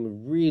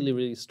being really,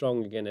 really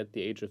strong again at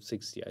the age of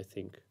 60, I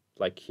think.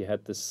 Like he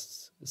had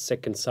this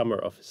second summer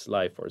of his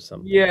life or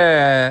something.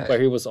 Yeah.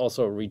 Where he was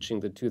also reaching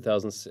the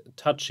 2000s,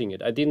 touching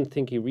it. I didn't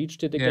think he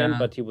reached it again,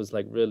 but he was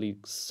like really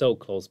so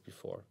close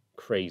before.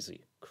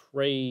 Crazy.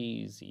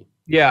 crazy.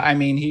 Yeah, I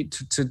mean, he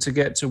to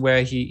get to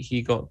where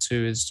he got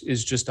to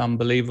is just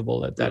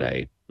unbelievable at that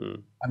age.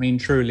 I mean,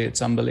 truly,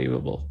 it's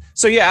unbelievable.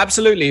 So yeah,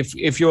 absolutely.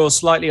 If you're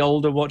slightly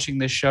older watching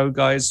this show,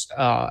 guys,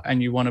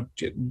 and you want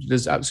to,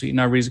 there's absolutely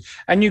no reason,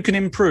 and you can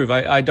improve.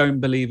 I don't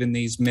believe in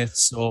these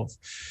myths of,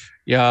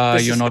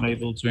 you're not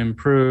able to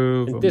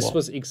improve. And this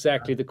was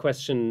exactly the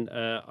question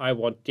I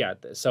want. Yeah,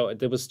 so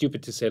it was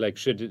stupid to say, like,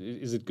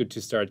 is it good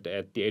to start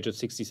at the age of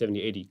 60,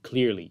 70, 80?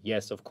 Clearly,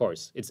 yes, of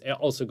course. It's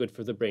also good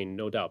for the brain,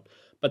 no doubt.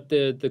 But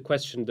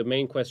the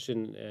main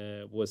question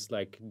was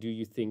like, do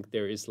you think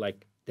there is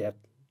like that?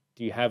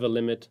 Do you have a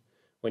limit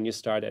when you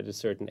start at a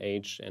certain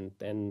age and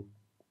then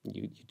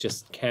you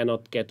just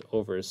cannot get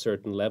over a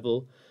certain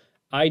level?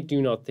 I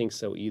do not think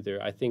so either.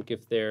 I think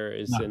if there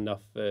is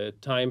enough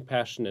time,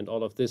 passion, and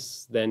all of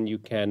this, then you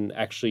can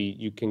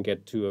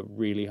get to a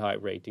really high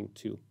rating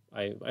too.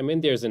 I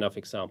mean, there's enough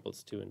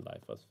examples too in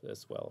life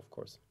as well, of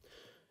course.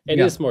 It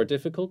is more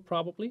difficult,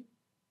 probably,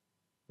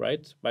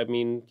 right? I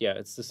mean, yeah,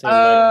 it's the same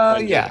like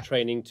when you're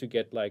training to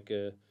get like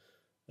a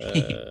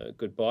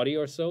good body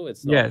or so.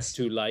 It's not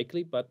too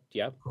likely, but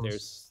yeah,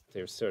 there's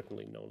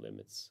certainly no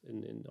limits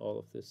in all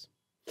of this.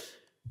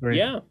 Great.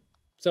 Yeah.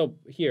 So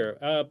here,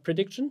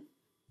 prediction.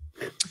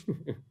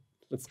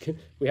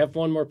 We have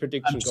one more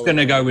prediction. I'm just going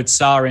to go with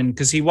Sarin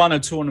because he won a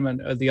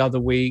tournament the other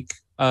week.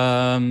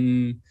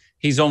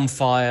 He's on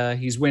fire.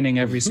 He's winning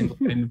every single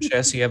game of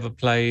chess he ever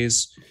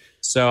plays.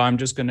 So I'm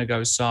just going to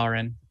go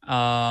Sarin.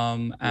 I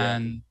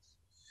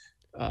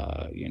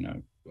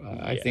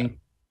think,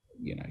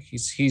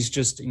 he's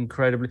just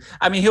incredibly.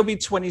 I mean, he'll be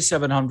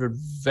 2,700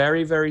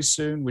 very, very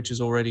soon, which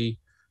is already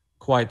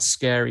quite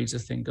scary to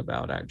think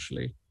about,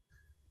 actually.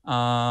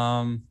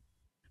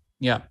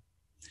 Yeah.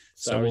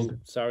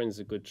 Sarin's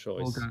a good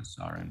choice.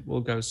 We'll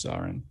go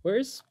Sarin.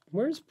 Where's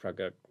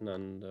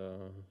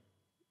Praggnanandhaa?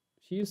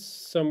 He's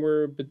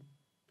somewhere a bit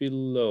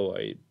below,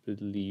 I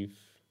believe.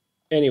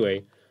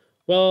 Anyway,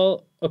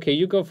 well, okay,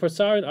 you go for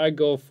Sarin, I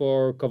go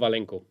for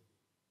Kovalenko.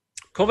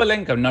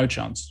 Kovalenko, no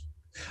chance.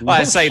 Well,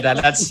 I say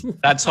that.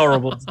 That's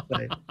horrible to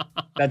say.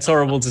 That's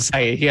horrible to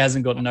say. He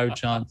hasn't got no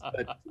chance.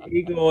 But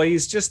Igor,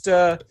 he's just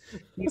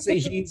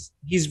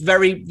he's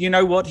very. You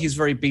know what? He's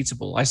very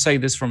beatable. I say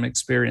this from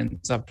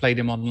experience. I've played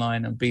him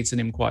online and beaten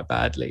him quite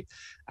badly,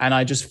 and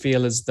I just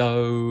feel as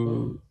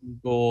though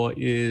Igor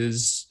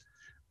is.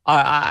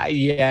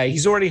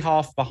 He's already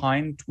half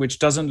behind, which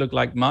doesn't look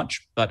like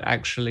much, but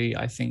actually,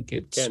 I think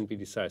it can be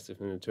decisive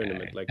in a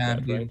tournament like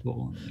that, right?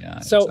 Yeah.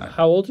 So,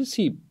 how old is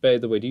he, by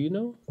the way? Do you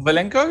know?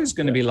 Kovalenko is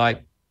going to be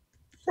like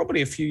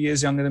probably a few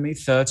years younger than me,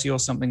 30 or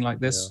something like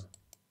this.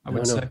 I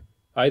would say.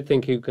 I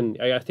think he can.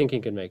 I think he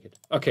can make it.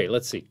 Okay,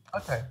 let's see.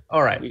 Okay,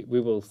 all right. We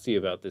will see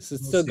about this.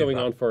 It's still going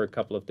on for a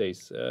couple of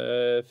days.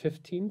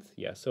 15th,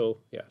 yeah.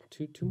 So yeah,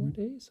 two more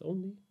days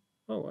only.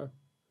 Oh wow.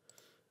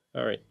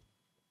 All right.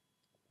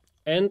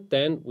 And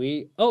then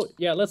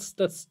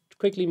let's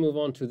quickly move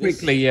on to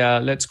this.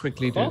 Let's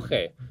quickly do.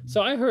 Okay,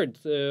 so I heard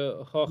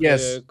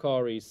Jorge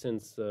Cori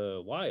since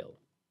a while,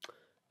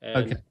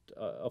 and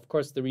of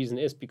course the reason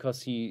is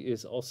because he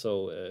is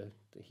also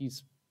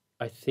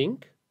I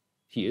think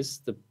he is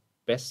the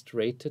best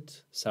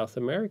rated South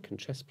American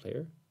chess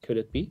player. Could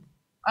it be?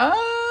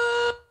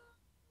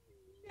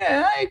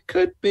 Yeah, it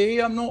could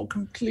be. I'm not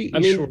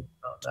completely sure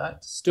about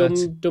that.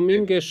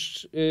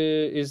 Dominguez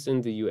is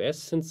in the US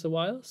since a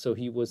while, so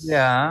he was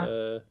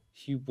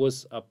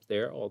up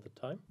there all the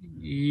time.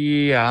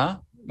 Yeah.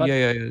 But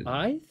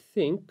I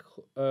think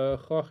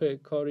Jorge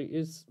Cori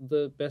is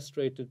the best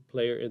rated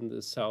player in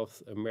the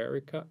South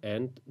America,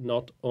 and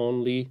not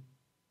only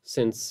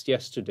since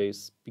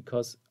yesterday's,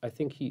 because I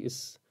think he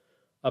is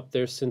up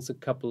there since a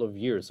couple of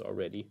years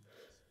already.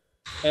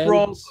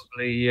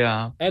 Probably,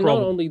 yeah. And not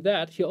only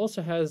that, he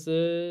also has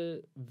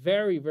a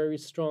very, very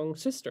strong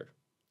sister.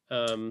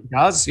 He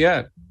does,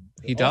 yeah.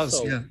 He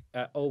does, yeah.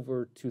 At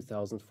over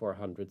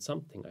 2,400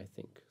 something, I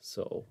think.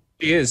 So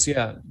he is,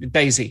 yeah.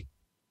 Daisy.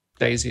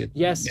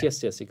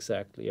 Yes,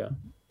 exactly, yeah.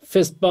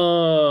 Fist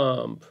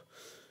bump.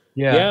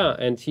 Yeah,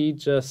 and he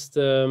just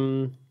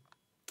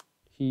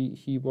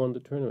he won the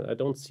tournament. I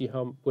don't see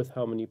how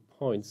many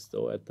points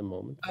though at the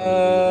moment.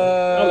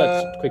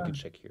 Let's quickly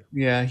check here.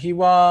 Yeah, he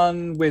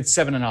won with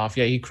 7.5.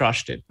 Yeah, he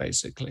crushed it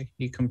basically.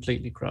 He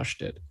completely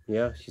crushed it.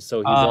 Yeah,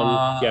 so he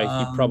won. Yeah,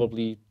 he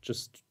probably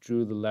just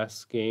drew the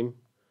last game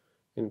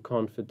in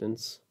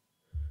confidence.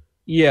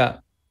 Yeah.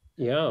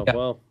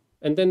 Well,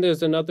 and then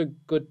there's another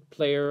good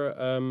player,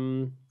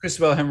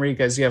 Cristobal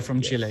Henriquez,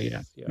 from Chile.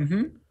 Yeah.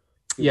 Mm-hmm.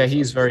 Yeah,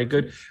 he's very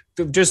good.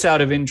 Just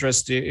out of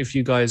interest, if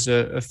you guys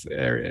if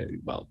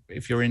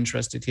you're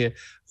interested here,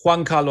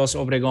 Juan Carlos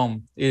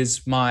Obregon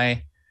is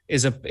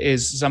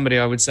somebody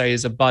I would say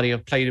is a buddy.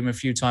 I've played him a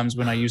few times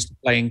when I used to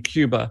play in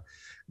Cuba.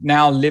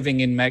 Now living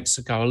in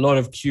Mexico, a lot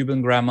of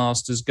Cuban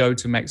grandmasters go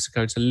to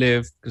Mexico to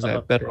live because they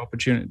have better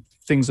opportunity.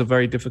 Things are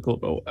very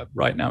difficult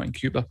right now in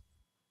Cuba.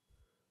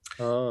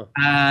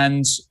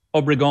 And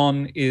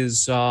Obregon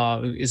is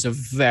a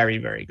very,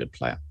 very good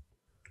player.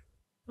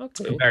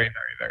 Okay. A very,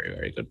 very, very,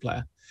 very good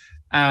player.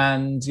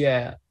 And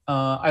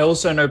I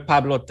also know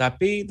Pablo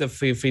Tapi, the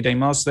FIDE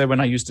master, when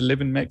I used to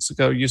live in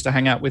Mexico, used to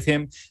hang out with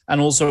him.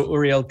 And also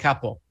Uriel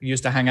Capo,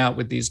 used to hang out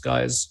with these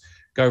guys,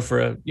 go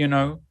for a,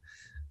 una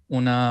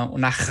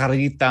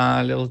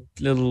jarrita,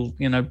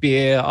 little,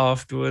 beer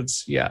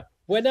afterwards. Yeah.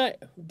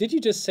 Did you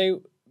just say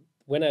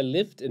when I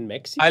lived in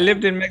Mexico? I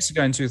lived in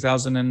Mexico in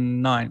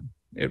 2009.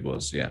 It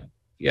was, yeah.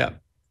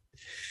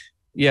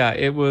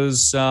 It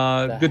was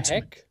good.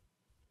 Heck?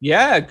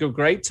 Yeah,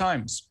 great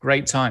times.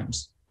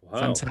 Wow.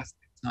 Fantastic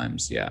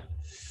times, yeah.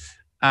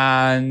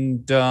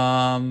 And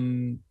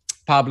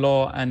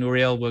Pablo and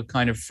Uriel were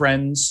kind of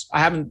friends.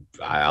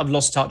 I've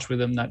lost touch with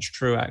them, that's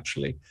true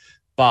actually.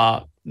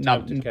 But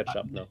time to catch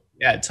up now.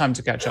 Yeah, time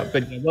to catch up.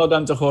 But well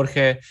done to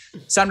Jorge.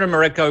 Sandro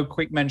Mareco,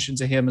 quick mention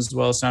to him as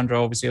well.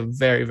 Sandro, obviously a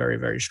very, very,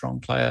 very strong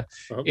player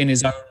in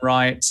his own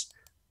right.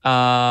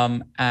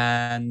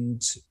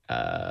 And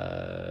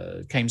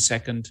came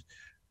second.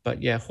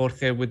 But yeah,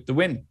 Jorge with the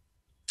win.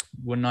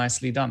 Were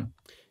nicely done.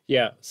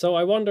 Yeah, so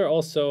I wonder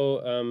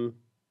also,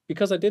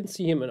 because I didn't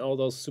see him in all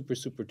those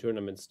super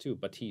tournaments too,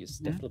 but he is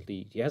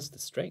definitely, he has the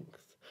strength.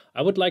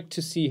 I would like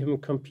to see him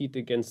compete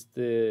against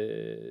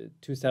the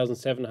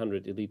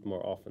 2,700 elite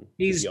more often.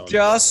 He's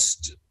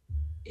just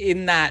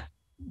in that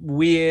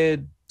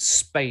weird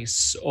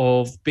space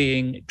of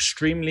being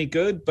extremely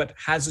good, but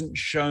hasn't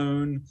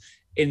shown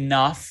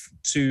enough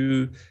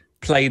to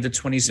play the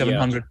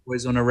 2,700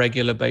 boys on a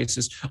regular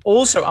basis.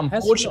 Also,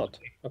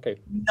 unfortunately,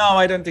 no,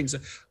 I don't think so.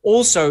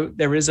 Also,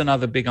 there is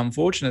another big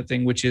unfortunate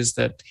thing, which is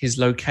that his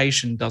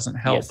location doesn't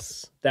help.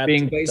 Yes, that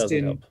being based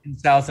in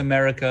South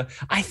America,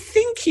 I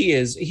think he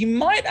is. He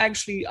might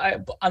actually,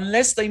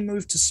 unless they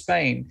move to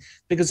Spain,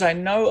 because I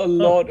know a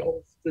lot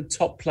of the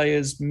top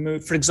players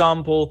move. For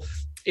example,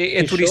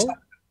 Pichot,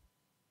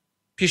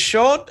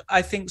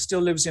 I think,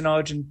 still lives in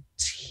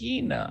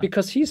Argentina.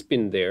 Because he's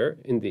been there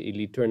in the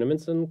elite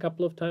tournaments a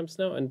couple of times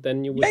now, and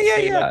then you would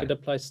say like it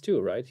applies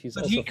too, right?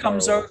 He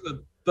comes over,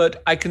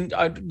 but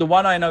the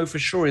one I know for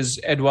sure is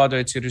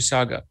Eduardo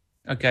Tirusaga.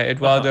 Okay,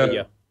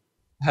 Eduardo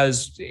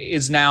has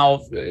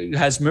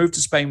moved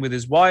to Spain with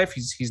his wife.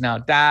 He's now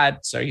dad,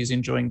 so he's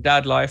enjoying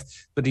dad life,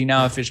 but he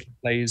now officially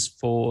plays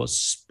for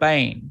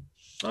Spain.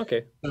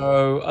 Okay.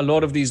 So a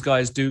lot of these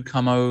guys do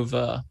come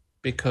over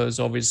because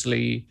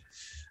obviously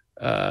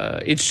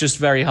it's just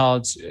very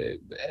hard,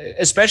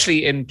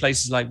 especially in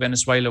places like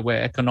Venezuela,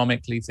 where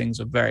economically things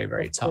are very,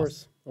 very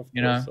tough.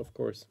 Of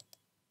course.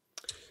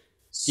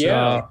 So,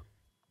 yeah.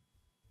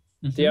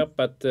 Yeah,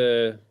 but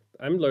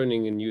I'm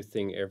learning a new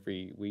thing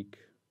every week.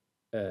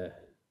 There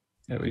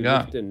we you go.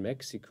 Lived in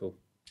Mexico.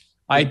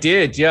 I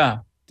did, yeah.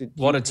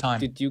 What a time.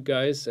 Did you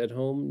guys at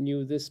home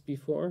knew this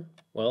before?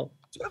 Well,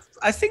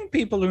 I think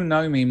people who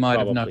know me might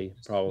have known.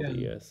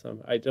 Probably, yes.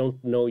 I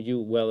don't know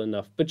you well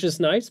enough, which is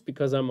nice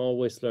because I'm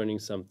always learning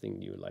something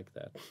new like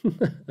that.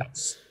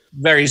 That's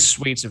very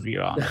sweet of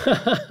you, Arne.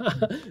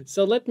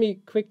 So let me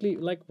quickly,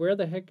 where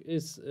the heck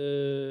is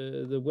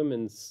the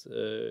women's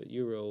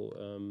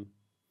Euro?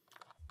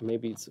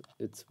 Maybe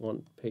it's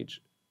one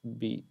page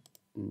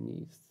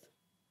beneath.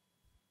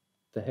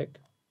 The heck?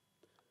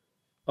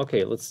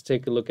 Okay, let's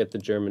take a look at the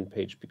German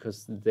page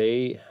because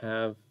they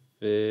have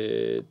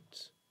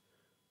it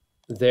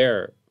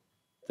there,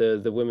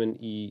 the Women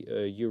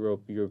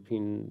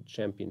European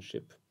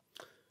Championship.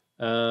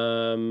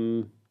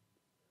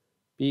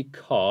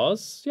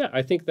 Because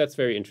I think that's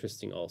very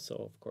interesting also,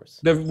 of course.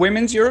 The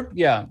Women's Europe,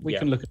 we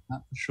can look at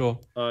that for sure.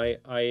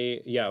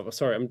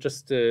 Sorry, I'm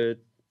just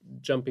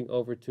jumping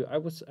over to. I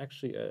was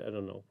actually I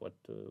don't know what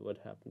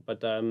happened,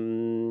 but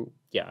I'm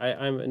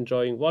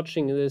enjoying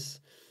watching this.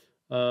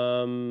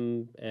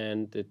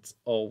 And it's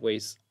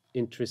always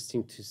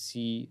interesting to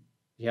see.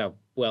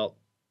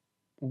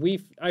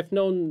 I've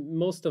known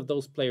most of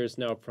those players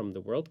now from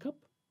the World Cup,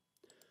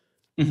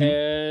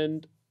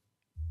 and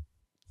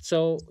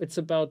so it's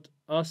about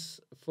us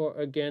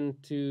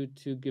to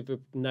give a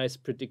nice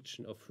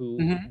prediction of who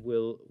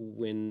will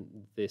win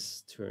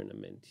this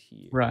tournament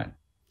here. Right.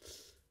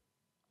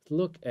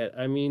 Look at,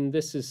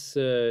 this is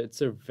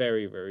it's a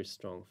very, very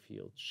strong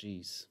field.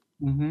 Jeez.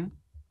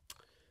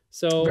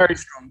 So very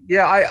strong.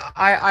 Yeah,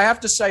 I have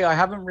to say I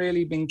haven't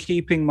really been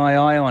keeping my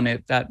eye on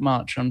it that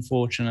much,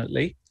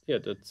 unfortunately. Yeah,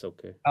 that's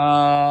okay.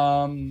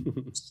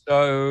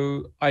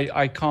 So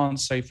I can't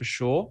say for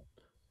sure.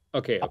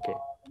 Okay.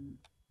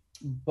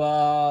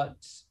 But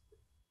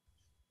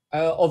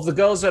of the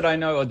girls that I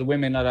know, or the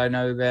women that I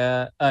know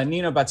there,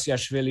 Nina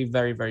Batsiashvili,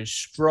 very, very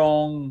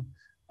strong,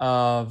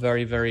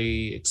 very,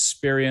 very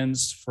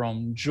experienced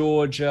from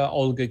Georgia.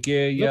 Olga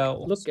Girya.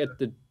 Look at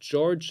the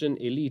Georgian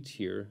elite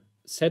here.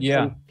 Set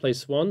on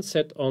place 1,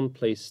 set on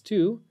place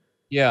 2,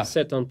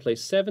 set on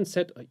place 7,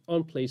 set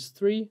on place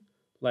 3.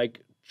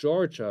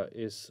 Georgia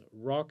is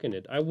rocking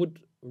it. I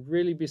would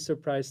really be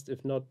surprised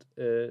if not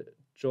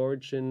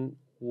Georgian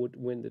would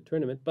win the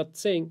tournament. But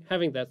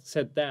having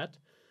said that,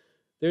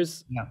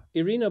 there's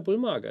Irina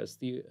Bulmagas,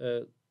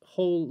 the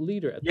whole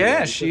leader at the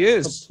moment, she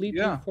is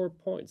completely 4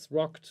 points,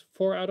 rocked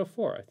 4 out of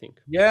 4, I think.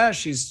 Yeah,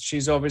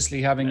 she's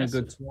obviously having a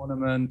good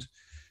tournament,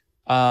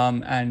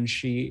 and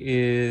she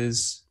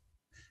is.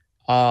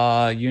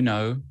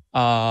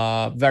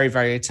 very,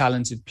 very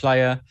talented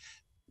player.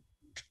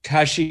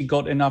 Has she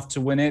got enough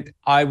to win it?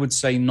 I would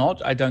say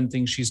not. I don't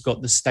think she's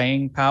got the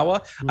staying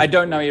power. I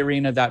don't know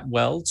Irina that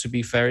well, to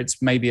be fair.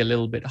 It's maybe a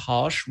little bit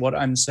harsh what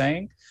I'm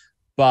saying.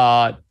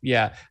 But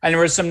yeah, and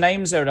there are some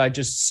names there that I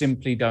just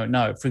simply don't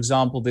know. For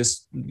example,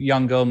 this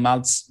young girl,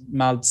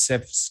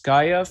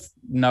 Maltsevskaya,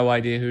 no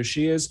idea who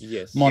she is.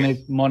 Yes.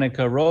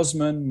 Monica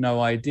Rosman,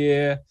 no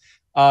idea.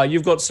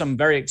 You've got some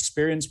very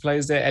experienced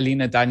players there.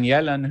 Elina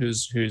Danielen,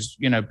 who's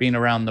been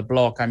around the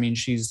block. I mean,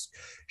 she's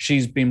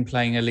been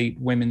playing elite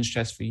women's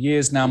chess for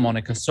years now.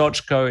 Monika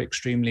Sochko,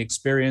 extremely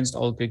experienced.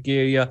 Olga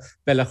Giria,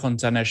 Bela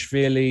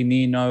Fontanashvili,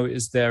 Nino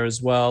is there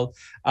as well.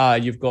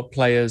 You've got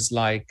players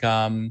like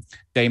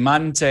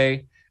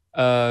Deimante,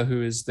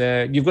 who is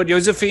there. You've got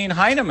Josephine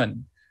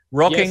Heinemann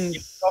rocking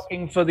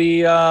for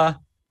the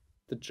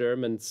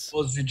Germans.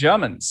 For the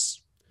Germans.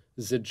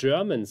 The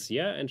Germans,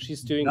 yeah, and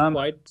she's doing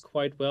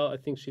quite well. I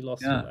think she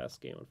lost her last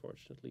game,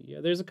 unfortunately.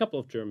 Yeah, there's a couple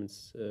of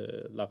Germans,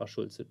 Lara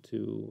Schulze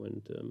too,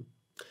 and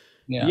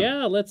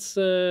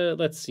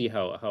let's see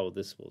how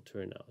this will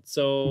turn out.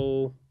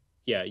 So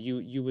yeah,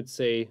 you would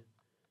say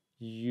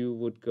you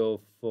would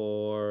go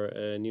for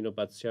Nino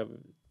Batsiav.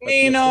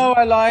 Nino,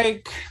 I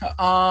like.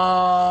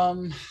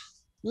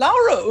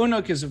 Laura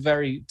Unuk is a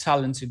very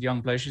talented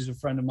young player. She's a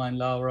friend of mine,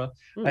 Laura.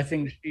 I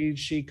think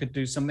she could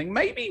do something.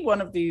 Maybe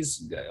one of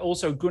these.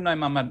 Also, Gunay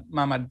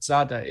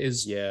Mamadzada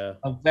is a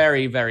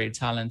very, very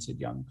talented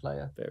young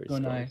player. Very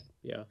strong.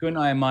 Yeah,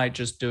 Gunay might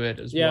just do it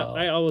as well.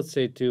 Yeah, I would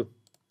say too.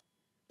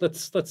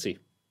 Let's see.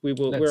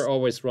 We're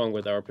always wrong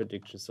with our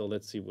predictions, so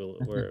let's see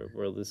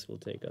where this will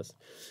take us.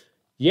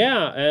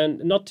 Yeah,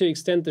 and not to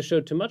extend the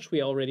show too much,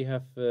 we already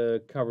have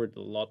covered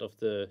a lot of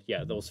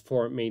those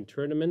 4 main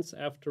tournaments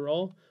after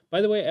all. By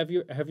the way, have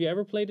you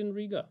ever played in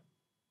Riga?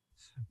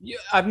 Yeah,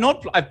 I've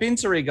not. I've been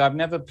to Riga. I've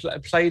never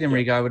played in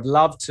Riga. I would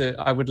love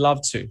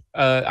to.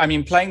 I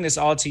mean, playing this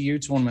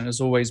RTU tournament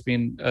has always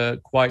been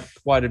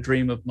quite a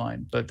dream of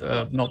mine, but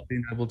not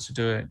being able to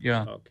do it.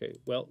 Yeah. Okay.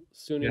 Well,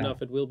 soon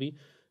enough it will be.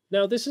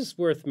 Now, this is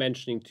worth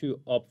mentioning too,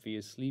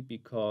 obviously,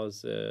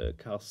 because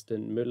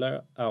Carsten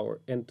Müller,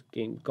 our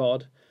endgame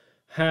god,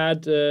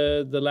 had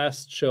the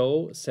last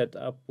show set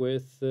up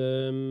with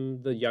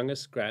the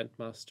youngest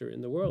grandmaster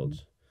in the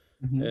world,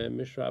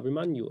 Mishra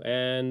Abhimanyu.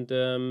 And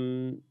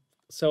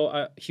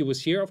so he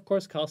was here, of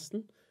course,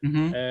 Carsten,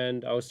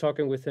 and I was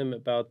talking with him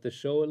about the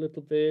show a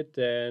little bit.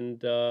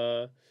 And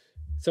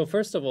so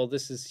first of all,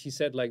 he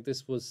said like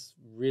this was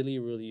really,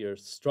 really a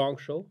strong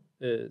show.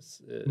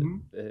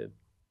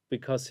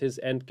 Because his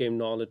endgame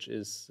knowledge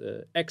is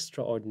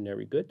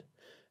extraordinary good.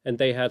 And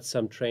they had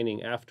some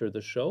training after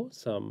the show,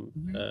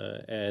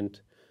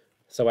 and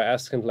so I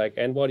asked him like,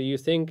 and what do you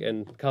think?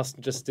 And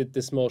Carsten just did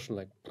this motion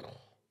like...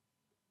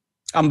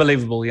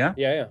 Unbelievable, yeah?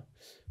 Yeah.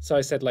 So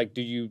I said like,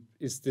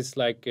 is this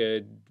like,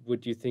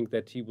 would you think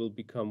that he will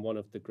become one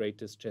of the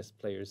greatest chess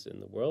players in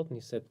the world?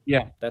 And he said,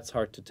 yeah, that's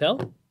hard to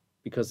tell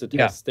because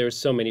there's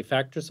so many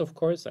factors, of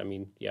course. I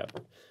mean, yeah.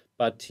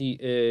 But he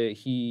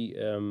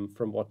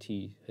from what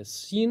he has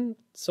seen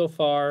so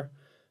far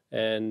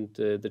and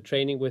the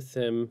training with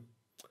him,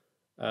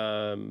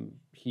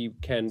 he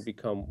can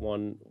become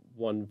one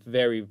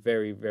very,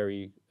 very,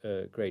 very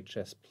great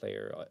chess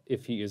player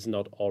if he is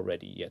not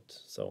already yet.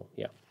 So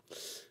yeah,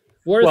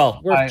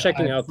 worth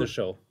checking out the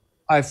show.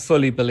 I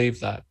fully believe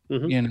that.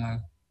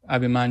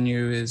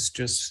 Abhimanyu is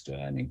just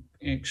an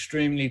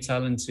extremely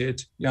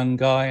talented young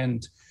guy,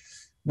 and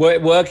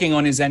working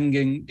on his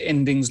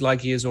endings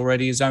like he is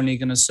already is only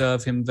going to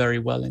serve him very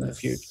well in the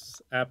future.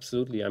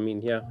 Absolutely. I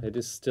mean, yeah, it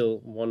is still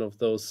one of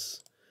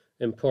those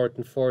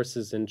important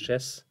forces in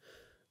chess.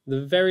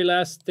 The very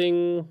last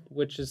thing,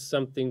 which is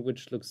something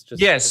which looks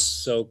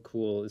just so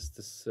cool, is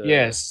this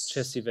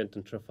chess event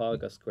in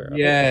Trafalgar Square. I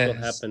hope it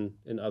will happen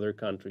in other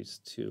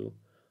countries too.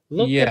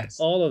 Look at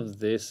all of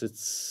this.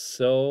 It's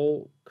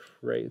so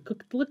crazy.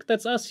 Look,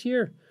 that's us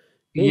here.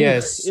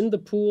 In the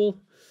pool,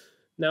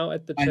 now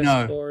at the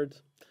chessboard.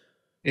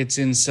 It's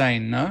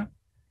insane, no?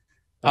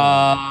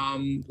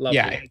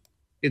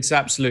 It's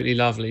absolutely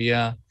lovely,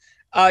 yeah.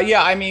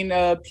 I mean,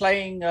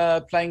 playing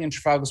in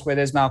Trafalgar Square,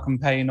 there's Malcolm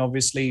Payne,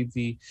 obviously,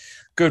 the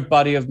good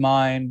buddy of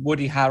mine.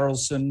 Woody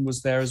Harrelson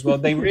was there as well.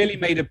 They really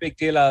made a big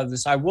deal out of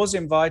this. I was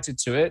invited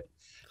to it.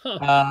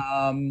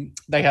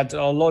 They had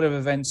a lot of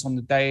events on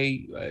the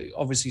day,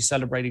 obviously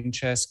celebrating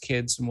chess,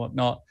 kids and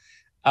whatnot.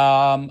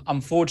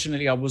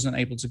 Unfortunately, I wasn't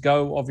able to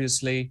go,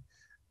 obviously.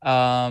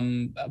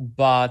 And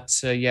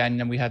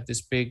then we had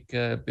this big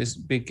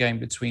game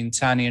between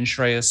Tani and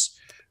Shreyas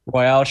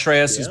Royal.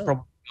 Shreyas is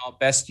probably our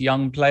best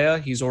young player.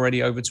 He's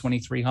already over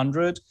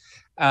 2,300,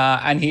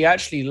 and he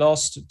actually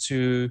lost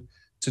to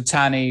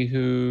Tani,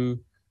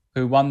 who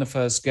won the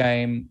first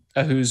game.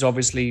 Who's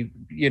obviously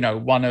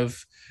one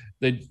of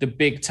the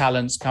big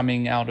talents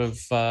coming out of.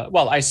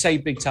 I say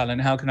big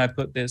talent. How can I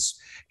put this?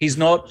 He's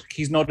not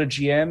a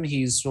GM.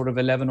 He's sort of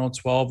 11 or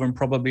 12 and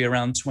probably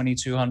around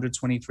 2,200,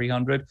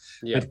 2,300.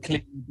 Yeah. But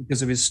clearly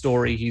because of his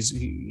story, he's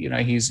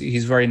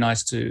very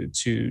nice to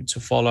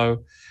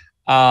follow.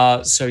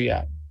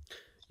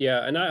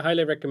 Yeah, and I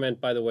highly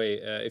recommend, by the way,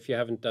 if you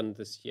haven't done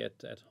this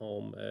yet at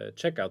home,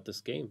 check out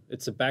this game.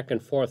 It's a back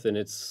and forth, and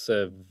it's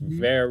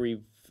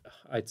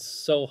it's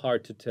so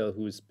hard to tell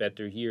who's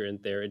better here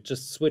and there. It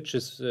just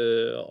switches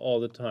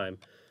all the time.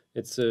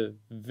 It's a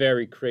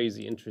very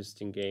crazy,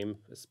 interesting game,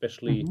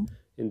 especially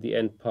in the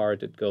end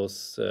part. It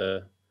goes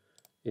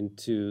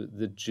into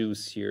the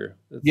juice here.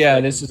 It's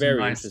like this is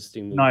very a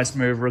interesting move. Nice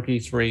move, rookie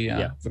 3.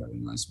 Yeah, very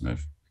nice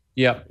move.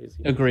 Yeah,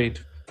 agreed.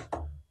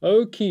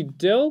 Okie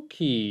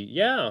dokie.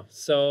 Yeah.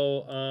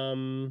 So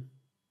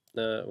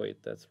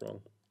wait, that's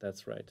wrong.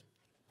 That's right.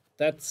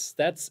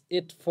 That's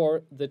it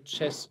for the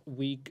chess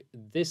week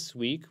this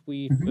week.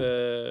 We've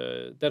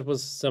that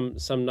was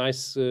some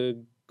nice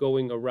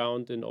going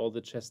around in all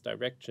the chess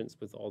directions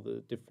with all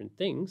the different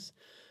things.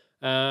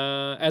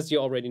 As you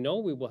already know,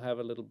 we will have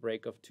a little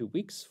break of 2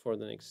 weeks for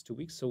the next 2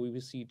 weeks, so we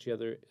will see each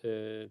other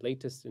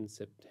latest in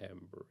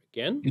September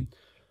again.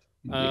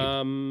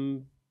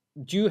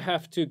 Do you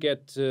have to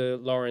get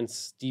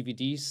Lawrence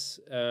DVDs?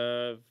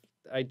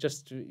 I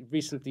just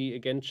recently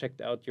again checked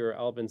out your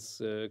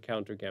Albin's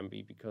Counter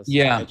Gambit because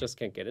I just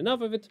can't get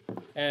enough of it.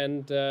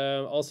 And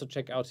also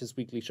check out his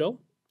weekly show.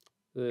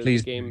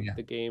 Please.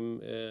 The game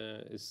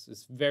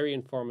is very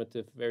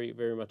informative, very,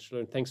 very much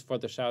learned. Thanks for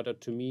the shout out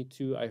to me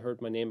too. I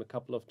heard my name a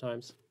couple of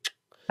times.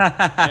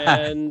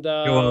 And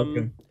you're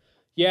welcome.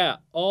 Yeah,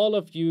 all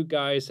of you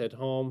guys at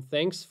home,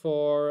 thanks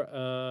for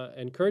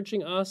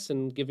encouraging us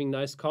and giving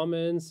nice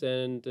comments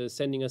and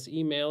sending us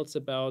emails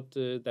about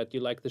that you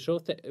like the show.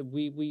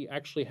 We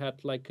actually had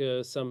like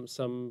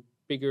some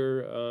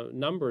bigger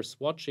numbers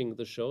watching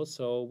the show,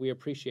 so we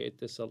appreciate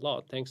this a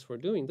lot. Thanks for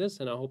doing this,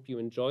 and I hope you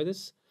enjoy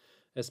this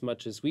as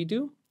much as we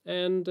do.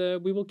 And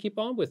we will keep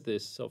on with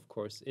this, of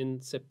course, in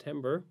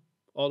September.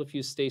 All of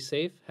you stay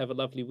safe. Have a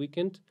lovely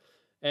weekend.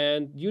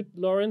 And you,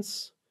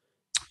 Lawrence,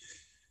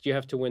 you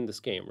have to win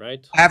this game,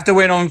 right? I have to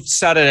win on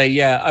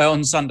Saturday,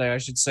 on Sunday, I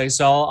should say.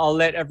 So I'll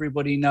let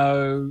everybody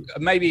know.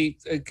 Maybe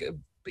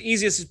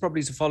easiest is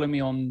probably to follow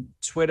me on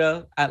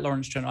Twitter at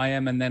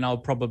LawrenceChenIM, and then I'll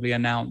probably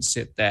announce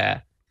it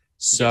there.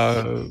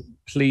 So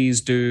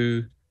please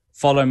do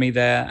follow me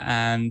there,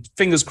 and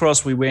fingers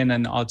crossed we win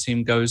and our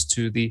team goes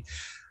to the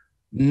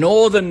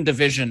Northern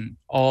Division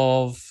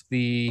of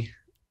the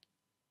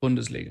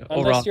Bundesliga.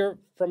 Unless you're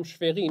from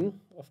Schwerin,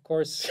 of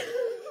course.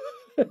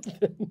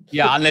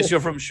 Yeah, unless you're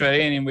from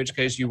Schwerin, in which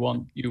case you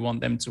want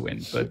them to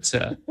win. But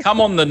come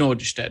on, the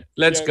Norderstedt.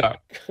 Let's go.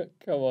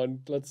 Come on,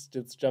 let's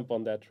jump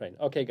on that train.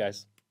 Okay,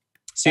 guys.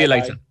 See you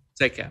later.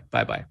 Take care.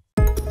 Bye-bye.